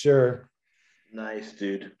to make sure. Nice,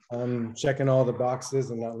 dude. I'm checking all the boxes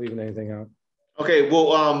and not leaving anything out. Okay,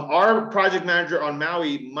 well, our project manager on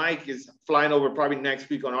Maui, Mike, is flying over probably next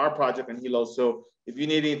week on our project in Hilo. So if you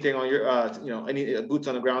need anything on your, any boots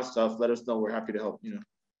on the ground stuff, let us know. We're happy to help.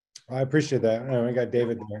 I appreciate that. We got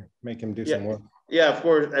David there. Make him do some work. Yeah, of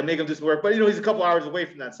course, I make him do some work. But he's a couple hours away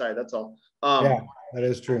from that side. That's all. Yeah, that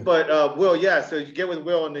is true. But Will, yeah. So you get with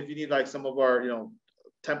Will, and if you need like some of our,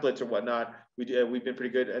 templates or whatnot, we've been pretty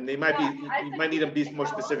good. And they might be, you might need them be more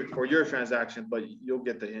specific for your transaction, but you'll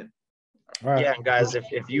get the hint. Right. Yeah, guys,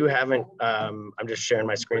 if you haven't, I'm just sharing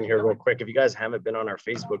my screen here real quick. If you guys haven't been on our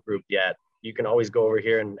Facebook group yet, you can always go over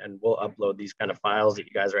here and we'll upload these kind of files that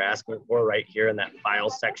you guys are asking for right here in that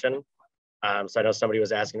file section. So I know somebody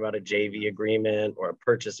was asking about a JV agreement or a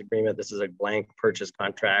purchase agreement. This is a blank purchase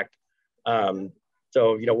contract.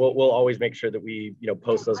 So, we'll always make sure that we,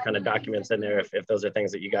 post those kind of documents in there if those are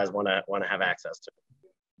things that you guys want to have access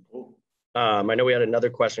to. I know we had another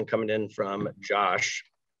question coming in from Josh.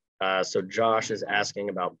 So Josh is asking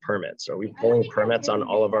about permits. Are we pulling permits on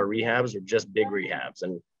all of our rehabs or just big rehabs?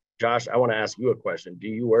 And Josh, I want to ask you a question. Do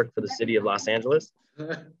you work for the city of Los Angeles?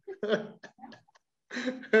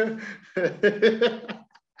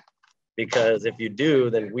 Because if you do,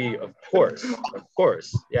 then we, of course,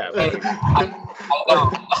 yeah. I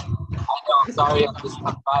know. Sorry, I'm just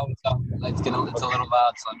driving, so it's a little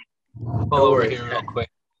loud, so I'm pull over here real quick.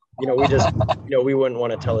 We just, we wouldn't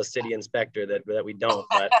want to tell a city inspector that we don't,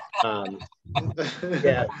 but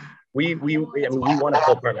yeah, we want to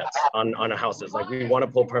pull permits on houses. Like we want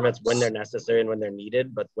to pull permits when they're necessary and when they're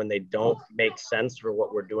needed, but when they don't make sense for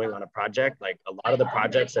what we're doing on a project, like a lot of the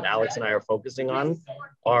projects that Alex and I are focusing on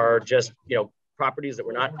are just, properties that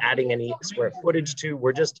we're not adding any square footage to.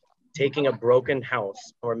 We're just taking a broken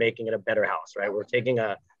house and we're making it a better house, right? We're taking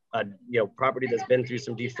a property that's been through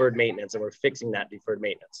some deferred maintenance and we're fixing that deferred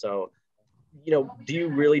maintenance. So, do you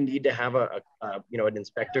really need to have an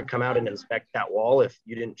inspector come out and inspect that wall if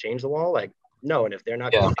you didn't change the wall? Like, no. And if they're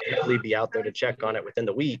not going to physically be out there to check on it within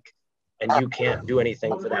the week and you can't do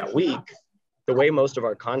anything for that week, the way most of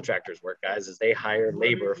our contractors work, guys, is they hire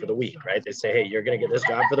labor for the week, right? They say, hey, you're going to get this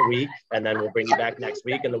job for the week and then we'll bring you back next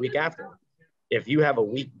week and the week after. If you have a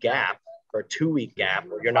week gap or a 2-week gap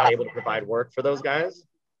where you're not able to provide work for those guys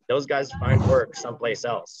find work someplace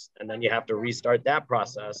else, and then you have to restart that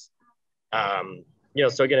process.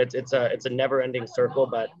 So again, it's a never-ending circle.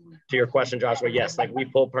 But to your question, Joshua, yes, like we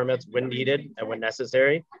pull permits when needed and when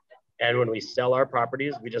necessary, and when we sell our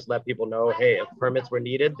properties, we just let people know, hey, if permits were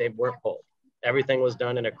needed, they weren't pulled. Everything was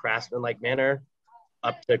done in a craftsman-like manner,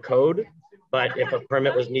 up to code. But if a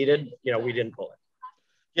permit was needed, we didn't pull it.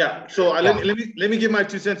 Yeah, so let me give my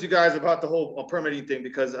 2 cents, you guys, about the whole permitting thing,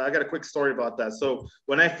 because I got a quick story about that. So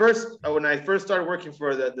when I first started working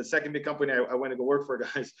for the second big company I went to go work for,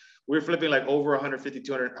 guys, we were flipping like over 150,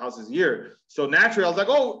 200 houses a year. So naturally, I was like,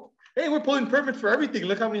 oh, hey, we're pulling permits for everything.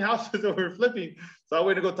 Look how many houses that we're flipping. So I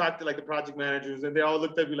went to go talk to like the project managers, and they all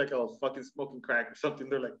looked at me like I was fucking smoking crack or something.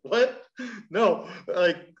 They're like, what? No,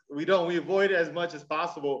 like we avoid it as much as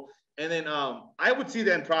possible. And then I would see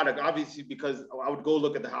the end product, obviously, because I would go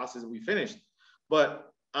look at the houses we finished. But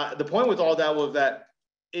the point with all that was that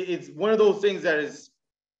it's one of those things that is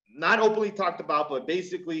not openly talked about, but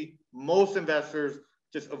basically most investors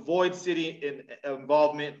just avoid city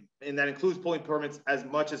involvement, and that includes pulling permits as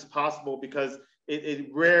much as possible because it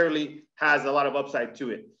rarely has a lot of upside to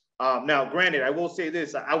it. Now, granted, I will say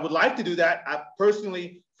this, I would like to do that.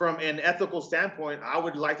 Personally, from an ethical standpoint, I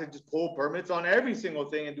would like to just pull permits on every single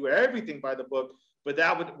thing and do everything by the book. But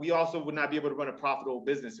we also would not be able to run a profitable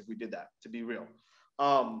business if we did that, to be real.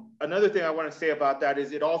 Another thing I want to say about that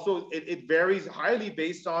is it varies highly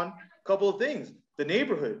based on a couple of things. The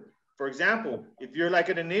neighborhood, for example, if you're like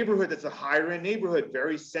in a neighborhood that's a higher end neighborhood,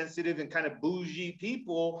 very sensitive and kind of bougie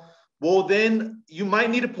people, well, then you might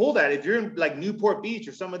need to pull that. If you're in like Newport Beach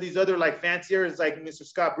or some of these other like fancy areas like Mr.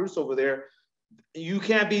 Scott Bruce over there, you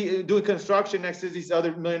can't be doing construction next to these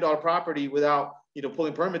other $1 million property without,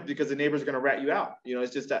 pulling permits because the neighbors are going to rat you out.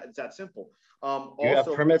 It's just that, it's that simple. You have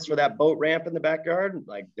permits for that boat ramp in the backyard.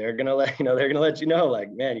 Like they're going to let you know,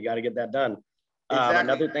 like, man, you got to get that done. Exactly.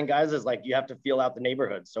 Another thing, guys, is like, you have to feel out the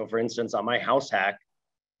neighborhood. So for instance, on my house hack,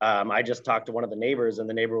 I just talked to one of the neighbors and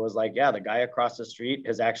the neighbor was like, yeah, the guy across the street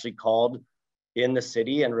has actually called in the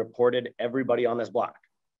city and reported everybody on this block.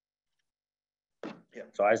 Yeah.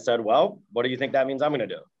 So I said, well, what do you think that means I'm going to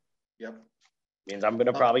do? Yep. Means I'm going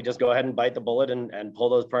to probably just go ahead and bite the bullet and pull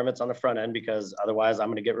those permits on the front end, because otherwise I'm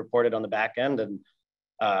going to get reported on the back end. And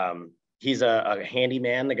he's a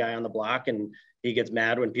handyman, the guy on the block, and he gets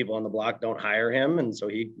mad when people on the block don't hire him. And so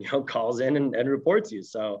he, calls in and reports you.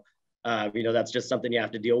 So, that's just something you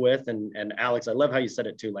have to deal with. And Alex, I love how you said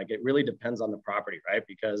it too. Like, it really depends on the property, right?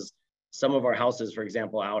 Because some of our houses, for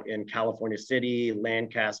example, out in California City,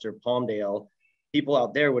 Lancaster, Palmdale, people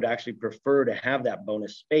out there would actually prefer to have that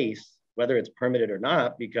bonus space, whether it's permitted or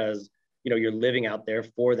not, because, you're living out there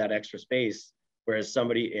for that extra space. Whereas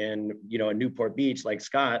somebody in, a Newport Beach, like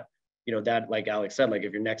Scott, that, like Alex said, like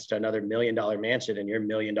if you're next to another $1 million mansion and your $1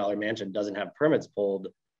 million mansion doesn't have permits pulled,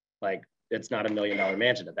 like it's not a $1 million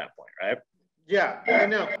mansion at that point, right? Yeah, I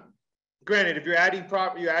know. Granted, if you're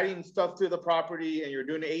adding stuff to the property and you're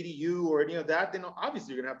doing an ADU or any of that, then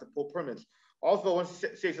obviously you're gonna have to pull permits. Also, I want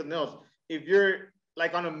to say something else. If you're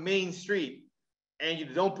like on a main street and you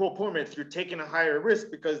don't pull permits, you're taking a higher risk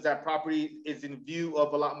because that property is in view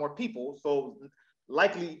of a lot more people. So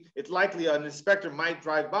it's likely an inspector might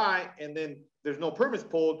drive by and then there's no permits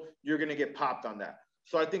pulled, you're going to get popped on that.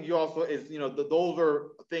 So I think you also those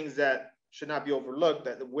are things that should not be overlooked,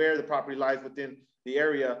 that where the property lies within the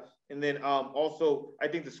area. And then also, I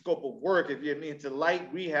think the scope of work, if you mean it's a light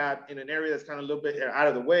rehab in an area that's kind of a little bit out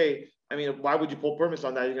of the way, I mean, why would you pull permits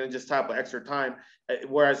on that? You're going to just tie up extra time.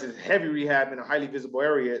 Whereas it's heavy rehab in a highly visible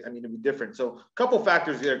area, I mean, it'd be different. So a couple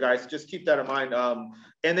factors there, guys. Just keep that in mind.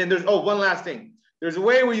 And then there's, one last thing. There's a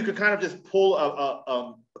way where you could kind of just pull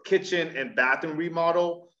a kitchen and bathroom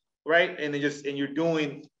remodel, right? And you're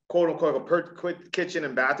doing quote unquote a kitchen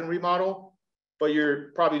and bathroom remodel, but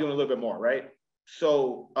you're probably doing a little bit more, right?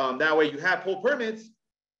 So that way you have pull permits,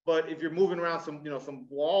 but if you're moving around some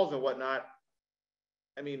walls and whatnot,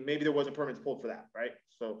 I mean, maybe there wasn't permits pulled for that, right?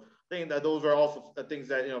 So I think that those are also the things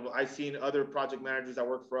that, I've seen other project managers that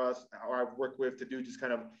work for us or I've worked with to do, just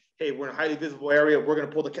kind of, hey, we're in a highly visible area. We're going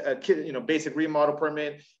to pull the basic remodel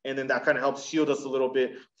permit. And then that kind of helps shield us a little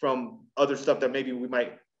bit from other stuff that maybe we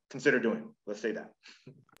might consider doing. Let's say that.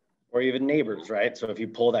 Or even neighbors, right? So if you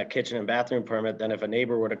pull that kitchen and bathroom permit, then if a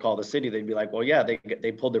neighbor were to call the city, they'd be like, well, yeah,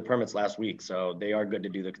 they pulled their permits last week. So they are good to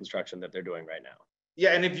do the construction that they're doing right now.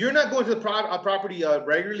 Yeah, and if you're not going to the property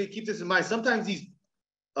regularly, keep this in mind. Sometimes these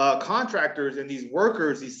contractors and these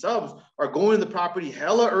workers, these subs, are going to the property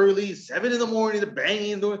hella early, 7 in the morning, they're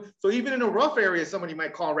banging. So even in a rough area, somebody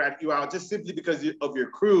might call and rat you out just simply because of your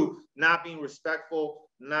crew not being respectful,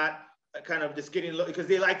 not kind of just getting, because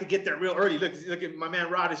they like to get there real early. Look at my man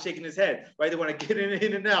Rod is shaking his head, right? They want to get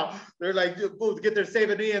in and out. They're like, get there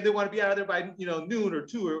 7 a.m. They want to be out of there by noon or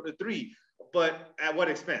 2 or 3, but at what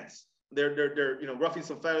expense? They're roughing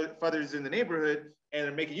some feathers in the neighborhood, and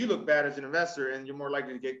they're making you look bad as an investor, and you're more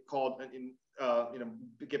likely to get called and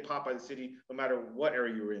get popped by the city no matter what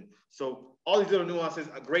area you're in. So all these little nuances,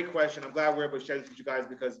 a great question. I'm glad we're able to share this with you guys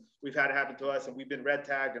because we've had it happen to us and we've been red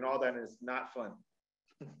tagged and all that, and it's not fun.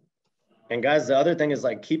 And guys, the other thing is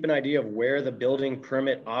like keep an idea of where the building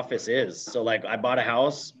permit office is. So like I bought a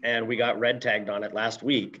house and we got red tagged on it last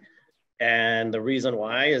week. And the reason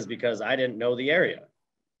why is because I didn't know the area.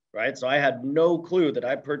 Right? So I had no clue that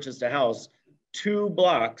I purchased a house 2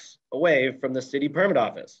 blocks away from the city permit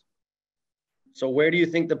office. So where do you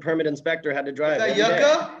think the permit inspector had to drive? Is that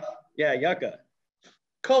Yucca? Yeah, Yucca.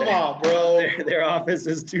 Come on, bro. Their office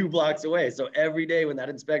is 2 blocks away. So every day when that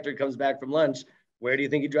inspector comes back from lunch, where do you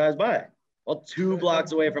think he drives by? Well, 2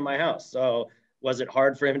 blocks away from my house. So was it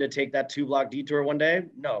hard for him to take that 2-block detour one day?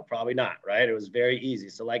 No, probably not, right? It was very easy.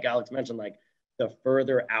 So like Alex mentioned, like the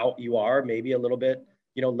further out you are, maybe a little bit,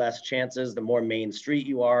 less chances, the more main street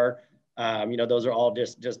you are, those are all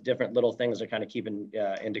just different little things to kind of keep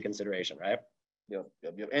into consideration, right? Yep.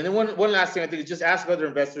 And then one last thing I think is just ask other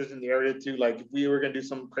investors in the area too. Like if we were going to do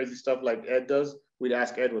some crazy stuff like Ed does, we'd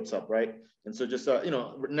ask Ed what's up, right? And so just,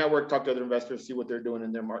 network, talk to other investors, see what they're doing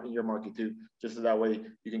in your market too. Just so that way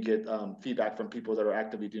you can get feedback from people that are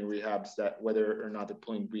actively doing rehabs, that whether or not they're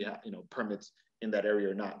pulling rehab, permits in that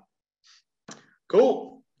area or not.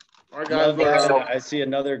 Cool. All right, guys. I see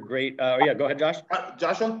another great. Yeah, go ahead, Josh.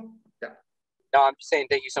 Joshua. Yeah. No, I'm just saying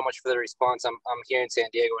thank you so much for the response. I'm here in San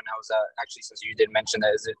Diego, and I was actually, since you did mention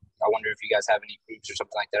that, I wonder if you guys have any groups or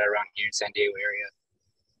something like that around here in San Diego area.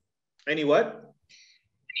 Any what?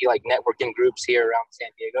 Any like networking groups here around San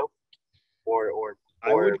Diego, or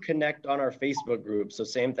I would connect on our Facebook group. So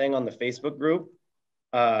same thing on the Facebook group.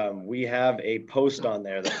 We have a post on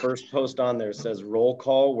there. The first post on there says roll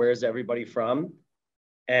call. Where's everybody from?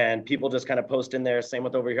 And people just kind of post in there. Same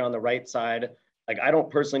with over here on the right side. Like I don't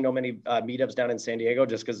personally know many meetups down in San Diego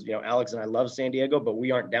just because, Alex and I love San Diego, but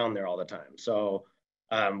we aren't down there all the time. So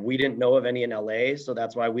We didn't know of any in LA, so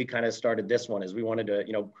that's why we kind of started this one, is we wanted to,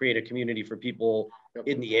 you know, create a community for people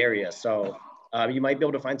in the area. So you might be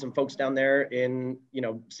able to find some folks down there in, you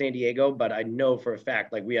know, San Diego, but I know for a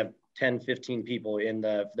fact, like we have 10, 15 people in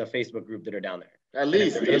the Facebook group that are down there. At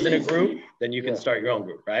least. If there isn't a group, then you can start your own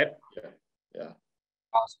group, right? Yeah.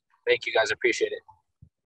 Awesome. Thank you guys. Appreciate it.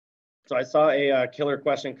 So I saw a killer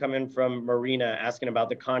question come in from Marina asking about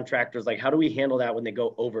the contractors. Like, how do we handle that when they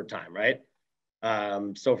go overtime, right?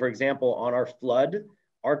 So for example, on our flood,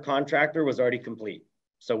 our contractor was already complete.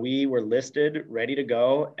 So we were listed, ready to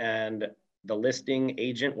go. And the listing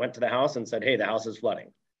agent went to the house and said, hey, the house is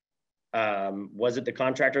flooding. Was it the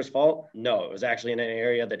contractor's fault? No, it was actually in an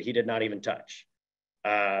area that he did not even touch.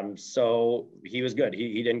 So he was good.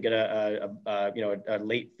 He didn't get a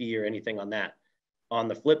late fee or anything on that. On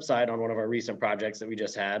the flip side, on one of our recent projects that we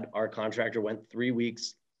just had, our contractor went 3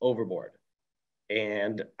 weeks overboard.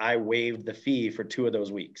 And I waived the fee for 2 of those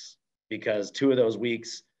weeks, because 2 of those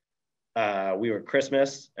weeks, we were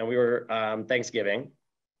Christmas and we were Thanksgiving.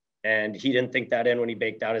 And he didn't think that in when he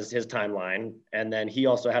baked out his timeline. And then he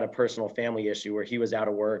also had a personal family issue where he was out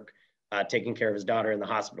of work, taking care of his daughter in the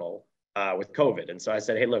hospital with COVID. And so I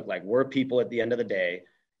said, hey, look, like, we're people at the end of the day.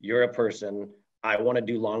 You're a person. I want to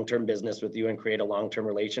do long-term business with you and create a long-term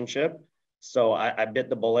relationship. So I bit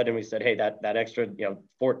the bullet and we said, hey, that extra, you know,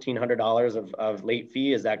 $1,400 of late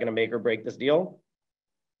fee, is that going to make or break this deal?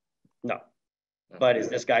 No. But is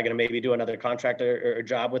this guy going to maybe do another contract or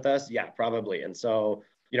job with us? Yeah, probably. And so,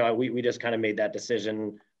 you know, we just kind of made that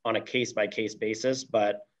decision on a case-by-case basis.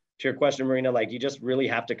 But to your question, Marina, like, you just really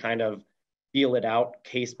have to kind of feel it out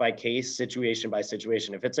case by case, situation by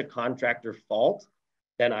situation. If it's a contractor fault,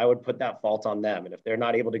 then I would put that fault on them. And if they're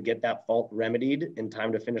not able to get that fault remedied in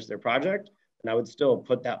time to finish their project, then I would still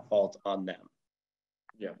put that fault on them.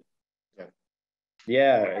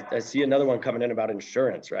 Yeah, I see another one coming in about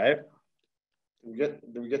insurance, right? Did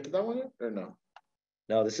we get to that one yet, or no?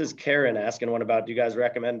 No, this is Karen asking one about, do you guys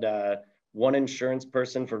recommend one insurance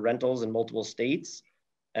person for rentals in multiple states?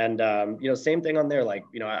 And, you know, same thing on there. Like,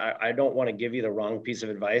 you know, I don't want to give you the wrong piece of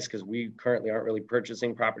advice, because we currently aren't really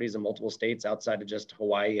purchasing properties in multiple states outside of just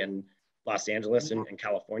Hawaii and Los Angeles and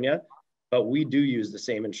California. But we do use the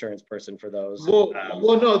same insurance person for those. Well,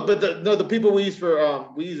 no, but the people we use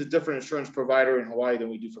we use a different insurance provider in Hawaii than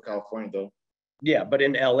we do for California, though. Yeah, but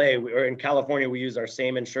in LA or in California, we use our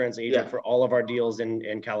same insurance agent for all of our deals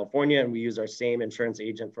in California, and we use our same insurance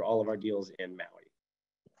agent for all of our deals in Maui.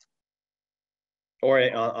 Or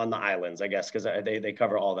on the islands, I guess, because they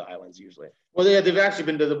cover all the islands usually. Well, yeah, they've actually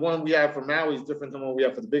been the one we have for Maui is different than what we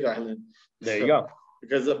have for the Big Island. There you go.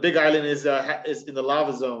 Because the Big Island is in the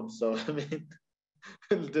lava zone, so I mean,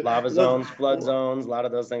 lava zones, flood zones, a lot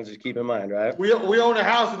of those things to keep in mind, right? We own a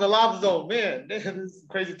house in the lava zone, man. This is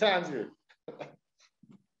crazy times here.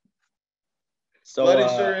 So flood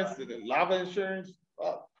insurance, lava insurance.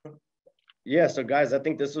 Yeah, so guys, I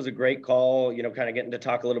think this was a great call, you know, kind of getting to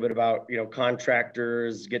talk a little bit about, you know,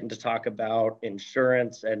 contractors, getting to talk about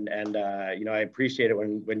insurance, and you know, I appreciate it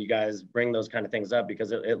when you guys bring those kind of things up,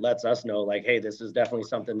 because it lets us know, like, hey, this is definitely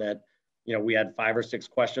something that, you know, we had 5 or 6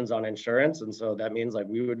 questions on insurance, and so that means, like,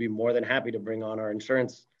 we would be more than happy to bring on our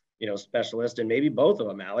insurance, you know, specialist, and maybe both of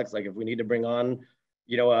them, Alex. Like, if we need to bring on,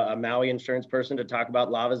 you know, a Maui insurance person to talk about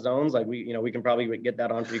lava zones, like, we can probably get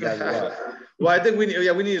that on for you guys as well. Well, I think we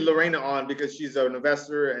need Lorena on, because she's an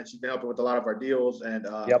investor and she's been helping with a lot of our deals, and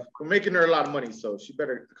we're making her a lot of money, so she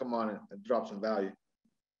better come on and drop some value.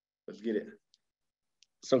 Let's get it.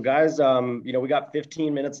 So guys, you know, we got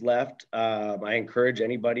 15 minutes left. I encourage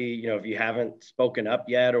anybody, you know, if you haven't spoken up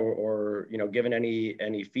yet or you know, given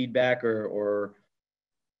any feedback or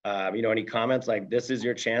you know, any comments, like, this is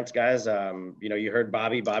your chance, guys. You know, you heard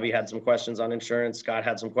Bobby had some questions on insurance. Scott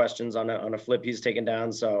had some questions on a flip he's taken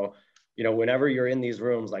down. So, you know, whenever you're in these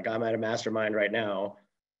rooms, like, I'm at a mastermind right now.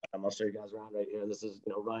 I'll show you guys around right here. This is,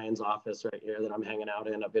 you know, Ryan's office right here that I'm hanging out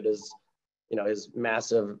in. Up at his, you know, his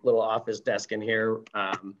massive little office desk in here.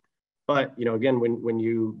 But, you know, again, when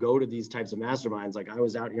you go to these types of masterminds, like, I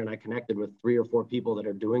was out here and I connected with 3 or 4 people that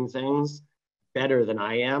are doing things better than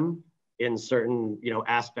I am in certain, you know,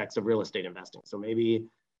 aspects of real estate investing. So maybe,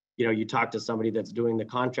 you know, you talk to somebody that's doing the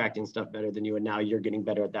contracting stuff better than you, and now you're getting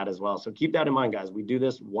better at that as well. So keep that in mind, guys. We do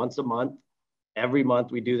this once a month. Every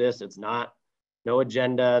month we do this. It's not no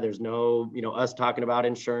agenda. There's no, you know, us talking about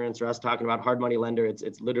insurance or us talking about hard money lender.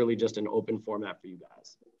 It's literally just an open format for you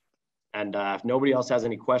guys. And if nobody else has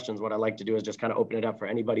any questions, what I like to do is just kind of open it up for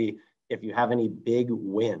anybody. If you have any big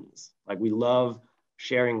wins, like, we love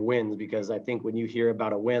sharing wins, because I think when you hear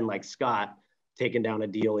about a win like Scott, taken down a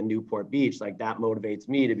deal in Newport Beach, like that motivates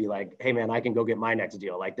me to be like, hey man, I can go get my next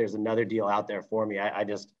deal. Like there's another deal out there for me. I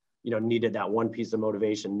just, needed that one piece of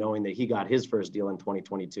motivation, knowing that he got his first deal in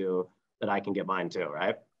 2022, that I can get mine too,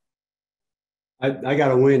 right? I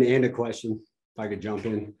got a win and a question, if I could jump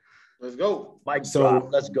in. Let's go. Mike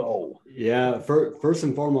drop, let's go. Yeah, first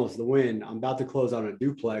and foremost, the win. I'm about to close on a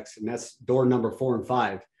duplex, and that's door number 4 and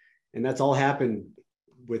 5. And that's all happened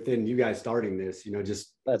within you guys starting this,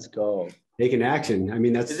 just let's go. Taking action. I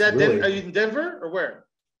mean, that's is that really, are you in Denver or where?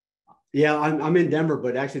 Yeah, I'm in Denver,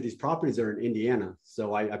 but actually these properties are in Indiana.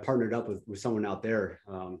 So I partnered up with someone out there,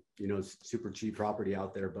 super cheap property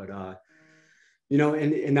out there. But,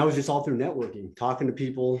 and that was just all through networking, talking to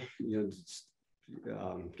people, just,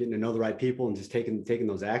 getting to know the right people and just taking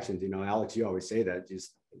those actions. Alex, you always say that,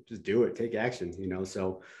 just do it, take action,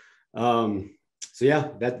 so yeah,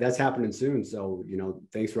 that's happening soon. So,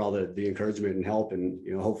 thanks for all the encouragement and help, and,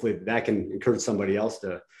 hopefully that can encourage somebody else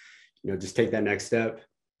to, just take that next step.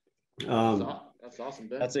 That's awesome,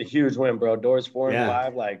 Ben. That's a huge win, bro. Doors 4 and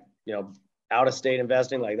 5, like, out of state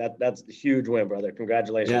investing, like that's a huge win, brother.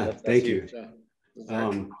 Congratulations. Yeah, that's thank huge. you.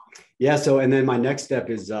 So, and then my next step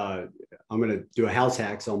is, I'm going to do a house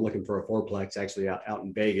hack. So I'm looking for a fourplex actually out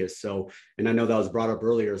in Vegas. So, and I know that was brought up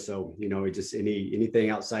earlier. So, just anything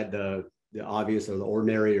outside the obvious or the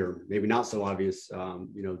ordinary, or maybe not so obvious,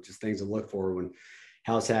 just things to look for when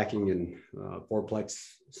house hacking and fourplex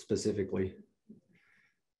specifically.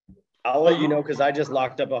 I'll let you know, because I just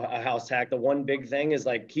locked up a house hack. The one big thing is,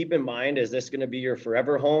 like, keep in mind, is this going to be your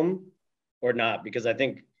forever home or not? Because I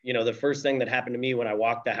think, the first thing that happened to me when I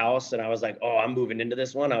walked the house and I was like, oh, I'm moving into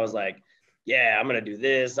this one, I was like, yeah, I'm going to do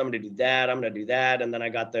this, I'm going to do that, I'm going to do that. And then I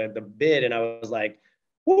got the bid and I was like,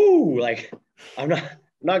 whoo, like, I'm not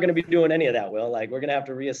going to be doing any of that, Will. Like, we're going to have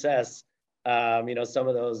to reassess, some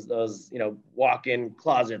of those, walk-in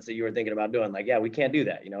closets that you were thinking about doing. Like, yeah, we can't do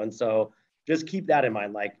that, and so just keep that in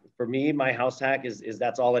mind. Like, for me, my house hack is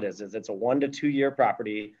that's all it is it's a 1 to 2 year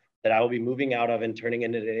property that I will be moving out of and turning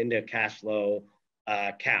into a cash flow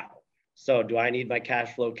cow. So do I need my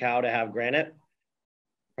cash flow cow to have granite?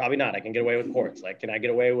 Probably not. I can get away with quartz. Like, can I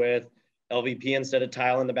get away with LVP instead of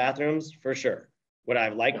tile in the bathrooms? For sure. Would I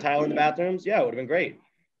have liked tile in the bathrooms? Yeah, it would have been great.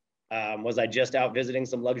 Was I just out visiting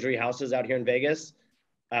some luxury houses out here in Vegas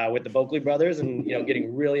with the Boakley brothers and,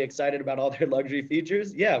 getting really excited about all their luxury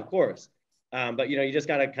features? Yeah, of course. But, you just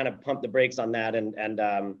got to kind of pump the brakes on that. And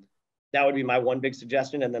that would be my one big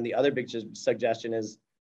suggestion. And then the other big suggestion is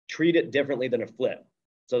treat it differently than a flip.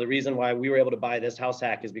 So the reason why we were able to buy this house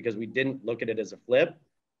hack is because we didn't look at it as a flip.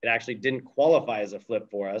 It actually didn't qualify as a flip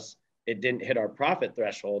for us. It didn't hit our profit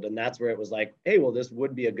threshold. And that's where it was like, hey, well, this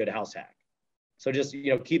would be a good house hack. So just,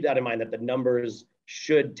 keep that in mind, that the numbers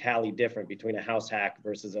should tally different between a house hack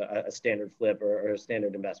versus a standard flip or a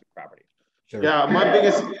standard investment property. Sure. Yeah,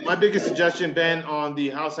 my biggest suggestion, Ben, on the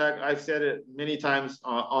house hack, I've said it many times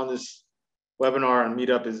on this webinar and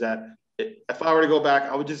meetup, is that if I were to go back,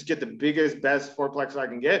 I would just get the biggest, best fourplex I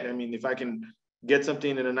can get. I mean, if I can get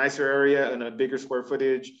something in a nicer area and a bigger square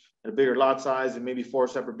footage, a bigger lot size, and maybe 4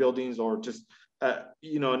 separate buildings, or just,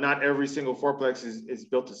 not every single fourplex is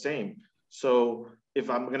built the same. So if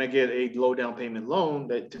I'm going to get a low down payment loan,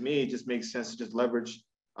 that to me, it just makes sense to just leverage,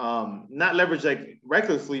 not leverage like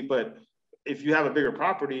recklessly, but if you have a bigger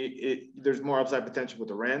property, there's more upside potential with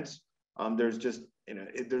the rents. There's just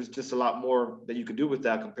a lot more that you could do with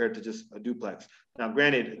that compared to just a duplex. Now,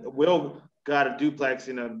 granted, Will got a duplex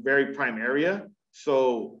in a very prime area,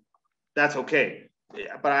 so that's okay.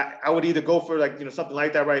 Yeah, but I would either go for something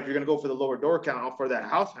like that, right? If you're gonna go for the lower door count for that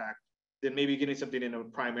house hack, then maybe getting something in a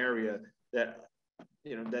prime area that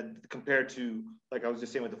that compared to, like I was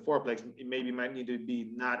just saying with the fourplex, it maybe might need to be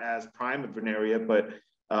not as prime of an area, but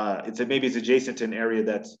maybe it's adjacent to an area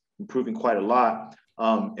that's improving quite a lot.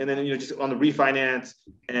 And then, just on the refinance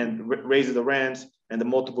and raise of the rents and the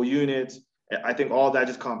multiple units, I think all that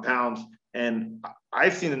just compounds. And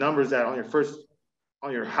I've seen the numbers that on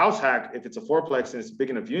your house hack, if it's a fourplex and it's a big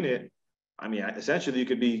enough unit, I mean, essentially you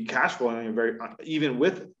could be cash flowing even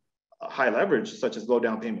with high leverage, such as low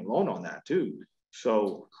down payment loan on that too.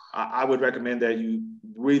 So I would recommend that you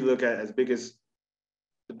really look at the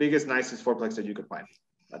biggest, nicest fourplex that you could find.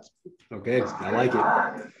 That's okay. I like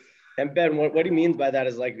it. And Ben, what he means by that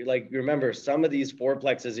is like remember, some of these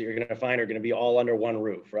fourplexes that you're going to find are going to be all under one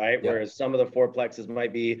roof, right? Yep. Whereas some of the fourplexes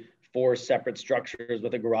might be 4 separate structures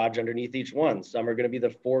with a garage underneath each one. Some are going to be the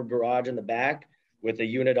 4 garage in the back with a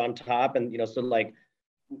unit on top, and so like,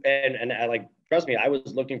 and I like, trust me, I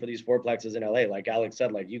was looking for these fourplexes in LA. Like Alex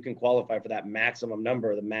said, like you can qualify for that maximum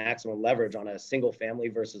number, the maximum leverage on a single family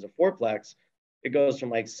versus a fourplex. it goes from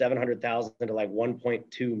like 700,000 to like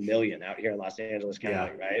 1.2 million out here in Los Angeles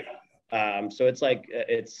County, right? So it's like,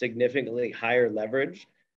 it's significantly higher leverage.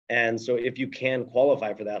 And so if you can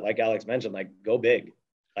qualify for that, like Alex mentioned, like go big,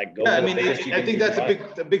 like go. Yeah, I mean, I think that's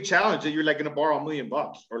a big challenge that you're like going to borrow $1 million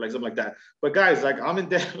or like something like that. But guys, like I'm in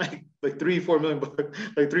debt like $3-4 million,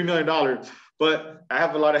 like $3 million, but I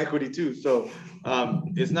have a lot of equity too. So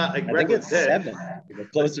it's not like I think it's debt. 7,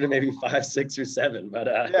 closer to maybe 5, 6, or 7. But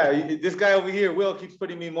yeah, this guy over here, Will, keeps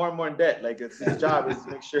putting me more and more in debt. Like it's his job is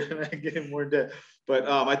to make sure that I get him more in debt. But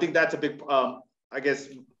I think that's a big, I guess,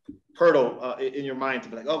 hurdle in your mind to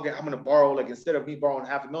be like, okay, I'm gonna borrow, like instead of me borrowing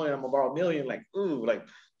 $500,000, I'm gonna borrow $1 million. Like, ooh, like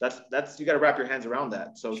that's you got to wrap your hands around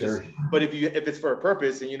that. So sure. But if it's for a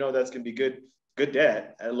purpose and you know that's gonna be good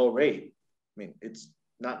debt at a low rate, I mean, it's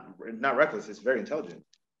not reckless. It's very intelligent.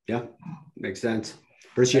 Yeah, makes sense.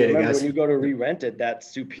 Appreciate it, guys. When you go to re-rent it, that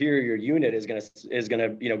superior unit is gonna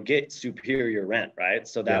get superior rent, right?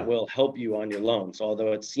 So that will help you on your loan. So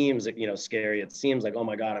although it seems scary, it seems like, oh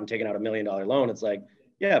my God, I'm taking out $1 million loan. It's like,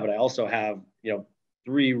 yeah, but I also have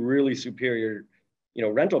 3 really superior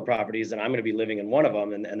rental properties, and I'm going to be living in one of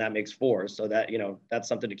them, and that makes 4. So that that's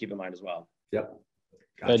something to keep in mind as well. Yep.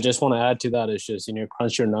 Gotcha. I just want to add to that. It's just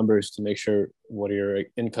crunch your numbers to make sure what your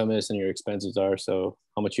income is and your expenses are. So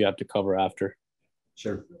how much you have to cover after.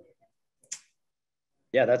 Sure.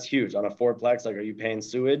 Yeah, that's huge on a 4-plex. Like, are you paying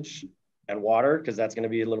sewage and water? Because that's going to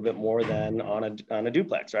be a little bit more than on a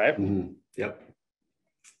duplex, right? Mm-hmm. Yep.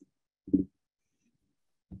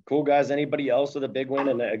 Cool, guys. Anybody else with a big win?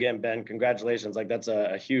 And again, Ben, congratulations. Like, that's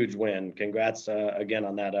a huge win. Congrats again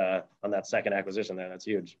on that second acquisition there. That's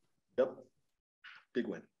huge. Yep. Big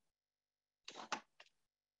win.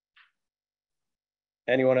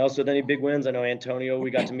 Anyone else with any big wins? I know Antonio,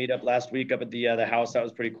 we got to meet up last week up at the house. That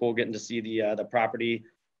was pretty cool getting to see the property.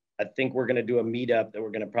 I think we're going to do a meetup that we're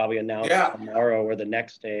going to probably announce tomorrow or the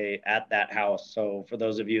next day at that house. So for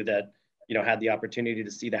those of you that, had the opportunity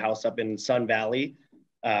to see the house up in Sun Valley,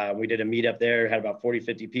 we did a meetup there, had about 40,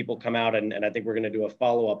 50 people come out. And I think we're going to do a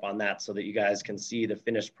follow-up on that so that you guys can see the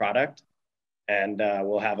finished product. And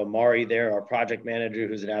we'll have Amari there, our project manager,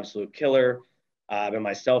 who's an absolute killer, and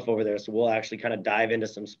myself over there. So we'll actually kind of dive into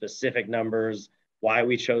some specific numbers, why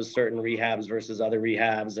we chose certain rehabs versus other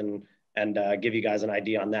rehabs, and give you guys an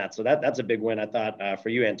idea on that. So that's a big win. I thought for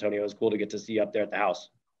you, Antonio, it was cool to get to see you up there at the house.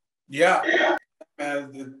 Yeah,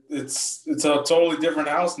 man, it's a totally different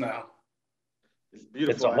house now. It's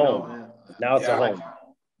beautiful. It's a home. I know, now it's a home.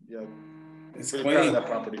 Yeah, it's really clean. proud of that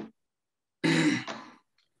property.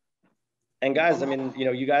 And guys, I mean,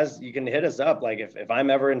 you can hit us up. Like if I'm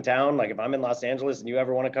ever in town, like if I'm in Los Angeles and you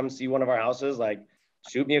ever want to come see one of our houses, like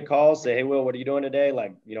shoot me a call, say, hey, Will, what are you doing today?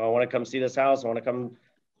 Like, I want to come see this house. I want to come,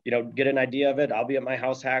 get an idea of it. I'll be at my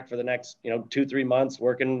house hack for the next, 2-3 months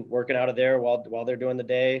working out of there while they're doing the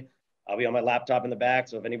day. I'll be on my laptop in the back.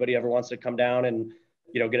 So if anybody ever wants to come down and,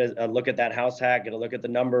 get a look at that house hack, get a look at the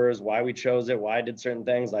numbers, why we chose it, why I did certain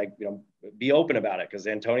things, like, be open about it. Cause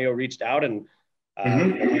Antonio reached out and,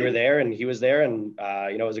 we were there and he was there and,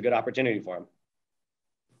 it was a good opportunity for him.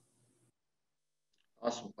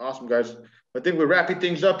 Awesome, guys. I think we're wrapping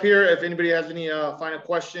things up here. If anybody has any final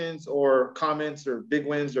questions or comments or big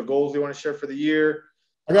wins or goals they want to share for the year.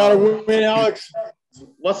 I got a win, Alex.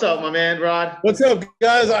 What's up, my man, Rod? What's up,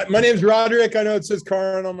 guys? My name's Roderick. I know it says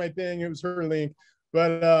Karin on my thing. It was her link.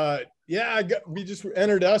 But, we just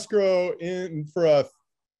entered escrow in for a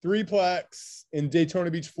 3-plex in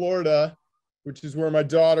Daytona Beach, Florida, which is where my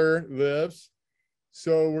daughter lives.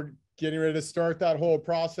 So we're getting ready to start that whole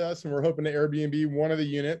process, and we're hoping to Airbnb one of the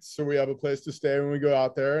units so we have a place to stay when we go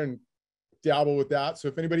out there and dabble with that. So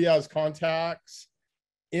if anybody has contacts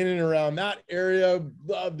in and around that area,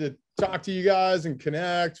 love to talk to you guys and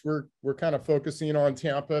connect. We're kind of focusing on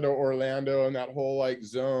Tampa to Orlando and that whole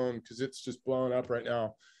zone because it's just blowing up right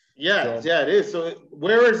now. Yeah, it is. So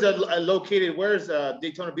where is located? Where is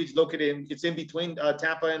Daytona Beach located? It's in between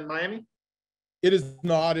Tampa and Miami? It is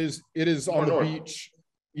not. It is on the beach.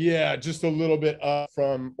 Yeah, just a little bit up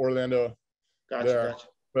from Orlando. Gotcha.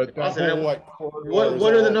 But that whole,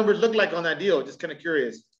 what do the numbers look like on that deal? Just kind of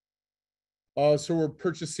curious. So we're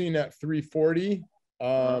purchasing at 340.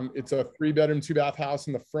 It's a 3-bedroom, 2-bath house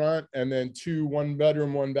in the front, and then 2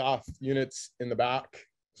 1-bedroom, 1-bath units in the back.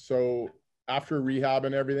 So after rehab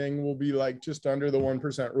and everything, we'll be like just under the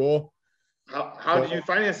 1% rule. How do you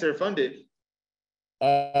finance or fund it?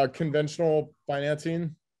 Conventional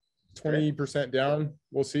financing, 20% down.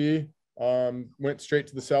 We'll see. Went straight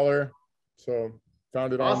to the seller. So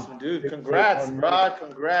found it awesome, dude. Congrats, Rod.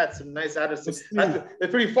 Congrats. Some nice addresses.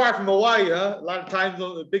 It's pretty far from Hawaii, huh? A lot of time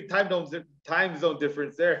zone, big time zone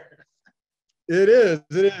difference there. It is.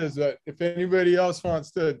 It is. But if anybody else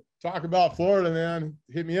wants to talk about Florida, man,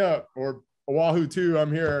 hit me up. Or Oahu too.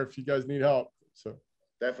 I'm here if you guys need help. So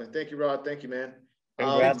definitely. Thank you, Rod. Thank you, man.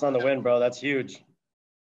 Congrats on the win, bro. That's huge.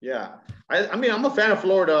 Yeah. I mean, I'm a fan of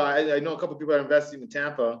Florida. I know a couple of people are investing in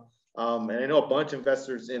Tampa. And I know a bunch of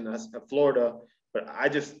investors in Florida, but I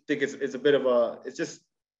just think it's a bit of it's just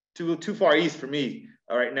too far east for me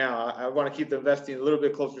right now. I want to keep the investing a little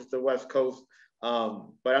bit closer to the West Coast.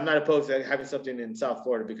 But I'm not opposed to having something in South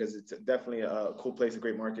Florida because it's definitely a cool place, a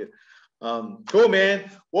great market. Cool, man.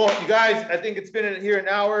 Well, you guys, I think it's been here an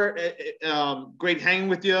hour. Great hanging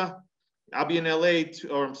with you. I'll be in LA,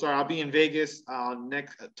 I'll be in Vegas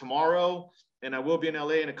tomorrow, and I will be in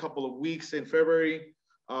LA in a couple of weeks in February.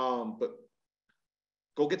 But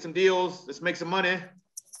go get some deals. Let's make some money.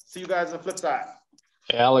 See you guys on the flip side.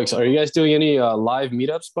 Hey, Alex, are you guys doing any live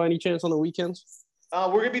meetups by any chance on the weekends? We're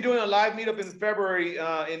going to be doing a live meetup in February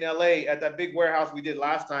in LA at that big warehouse we did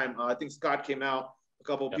last time. I think Scott came out. A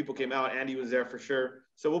couple of people came out. Andy was there for sure.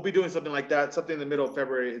 So we'll be doing something like that, something in the middle of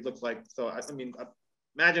February, it looks like. So, I mean,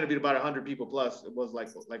 imagine it'd be about 100 people plus. It was like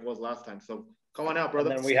it was last time. So come on out, brother.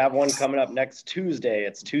 And then we have one coming up next Tuesday.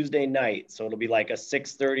 It's Tuesday night. So it'll be like a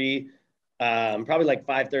 6:30, probably like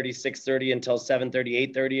 5:30, 6:30 until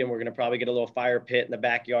 7:30, 8:30. And we're going to probably get a little fire pit in the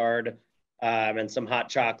backyard and some hot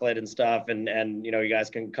chocolate and stuff. And you know, you guys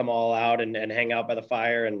can come all out and hang out by the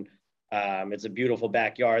fire. And it's a beautiful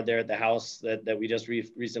backyard there at the house that we just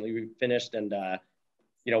recently finished. And,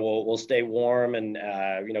 you know, we'll stay warm and,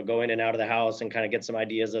 you know, go in and out of the house and kind of get some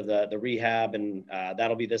ideas of the rehab. And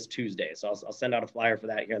that'll be this Tuesday. So I'll send out a flyer for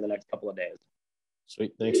that here in the next couple of days.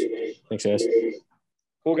 Sweet. Thanks. Thanks, guys.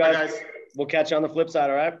 Cool, guys. We'll catch you on the flip side.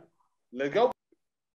 All right. Let's go.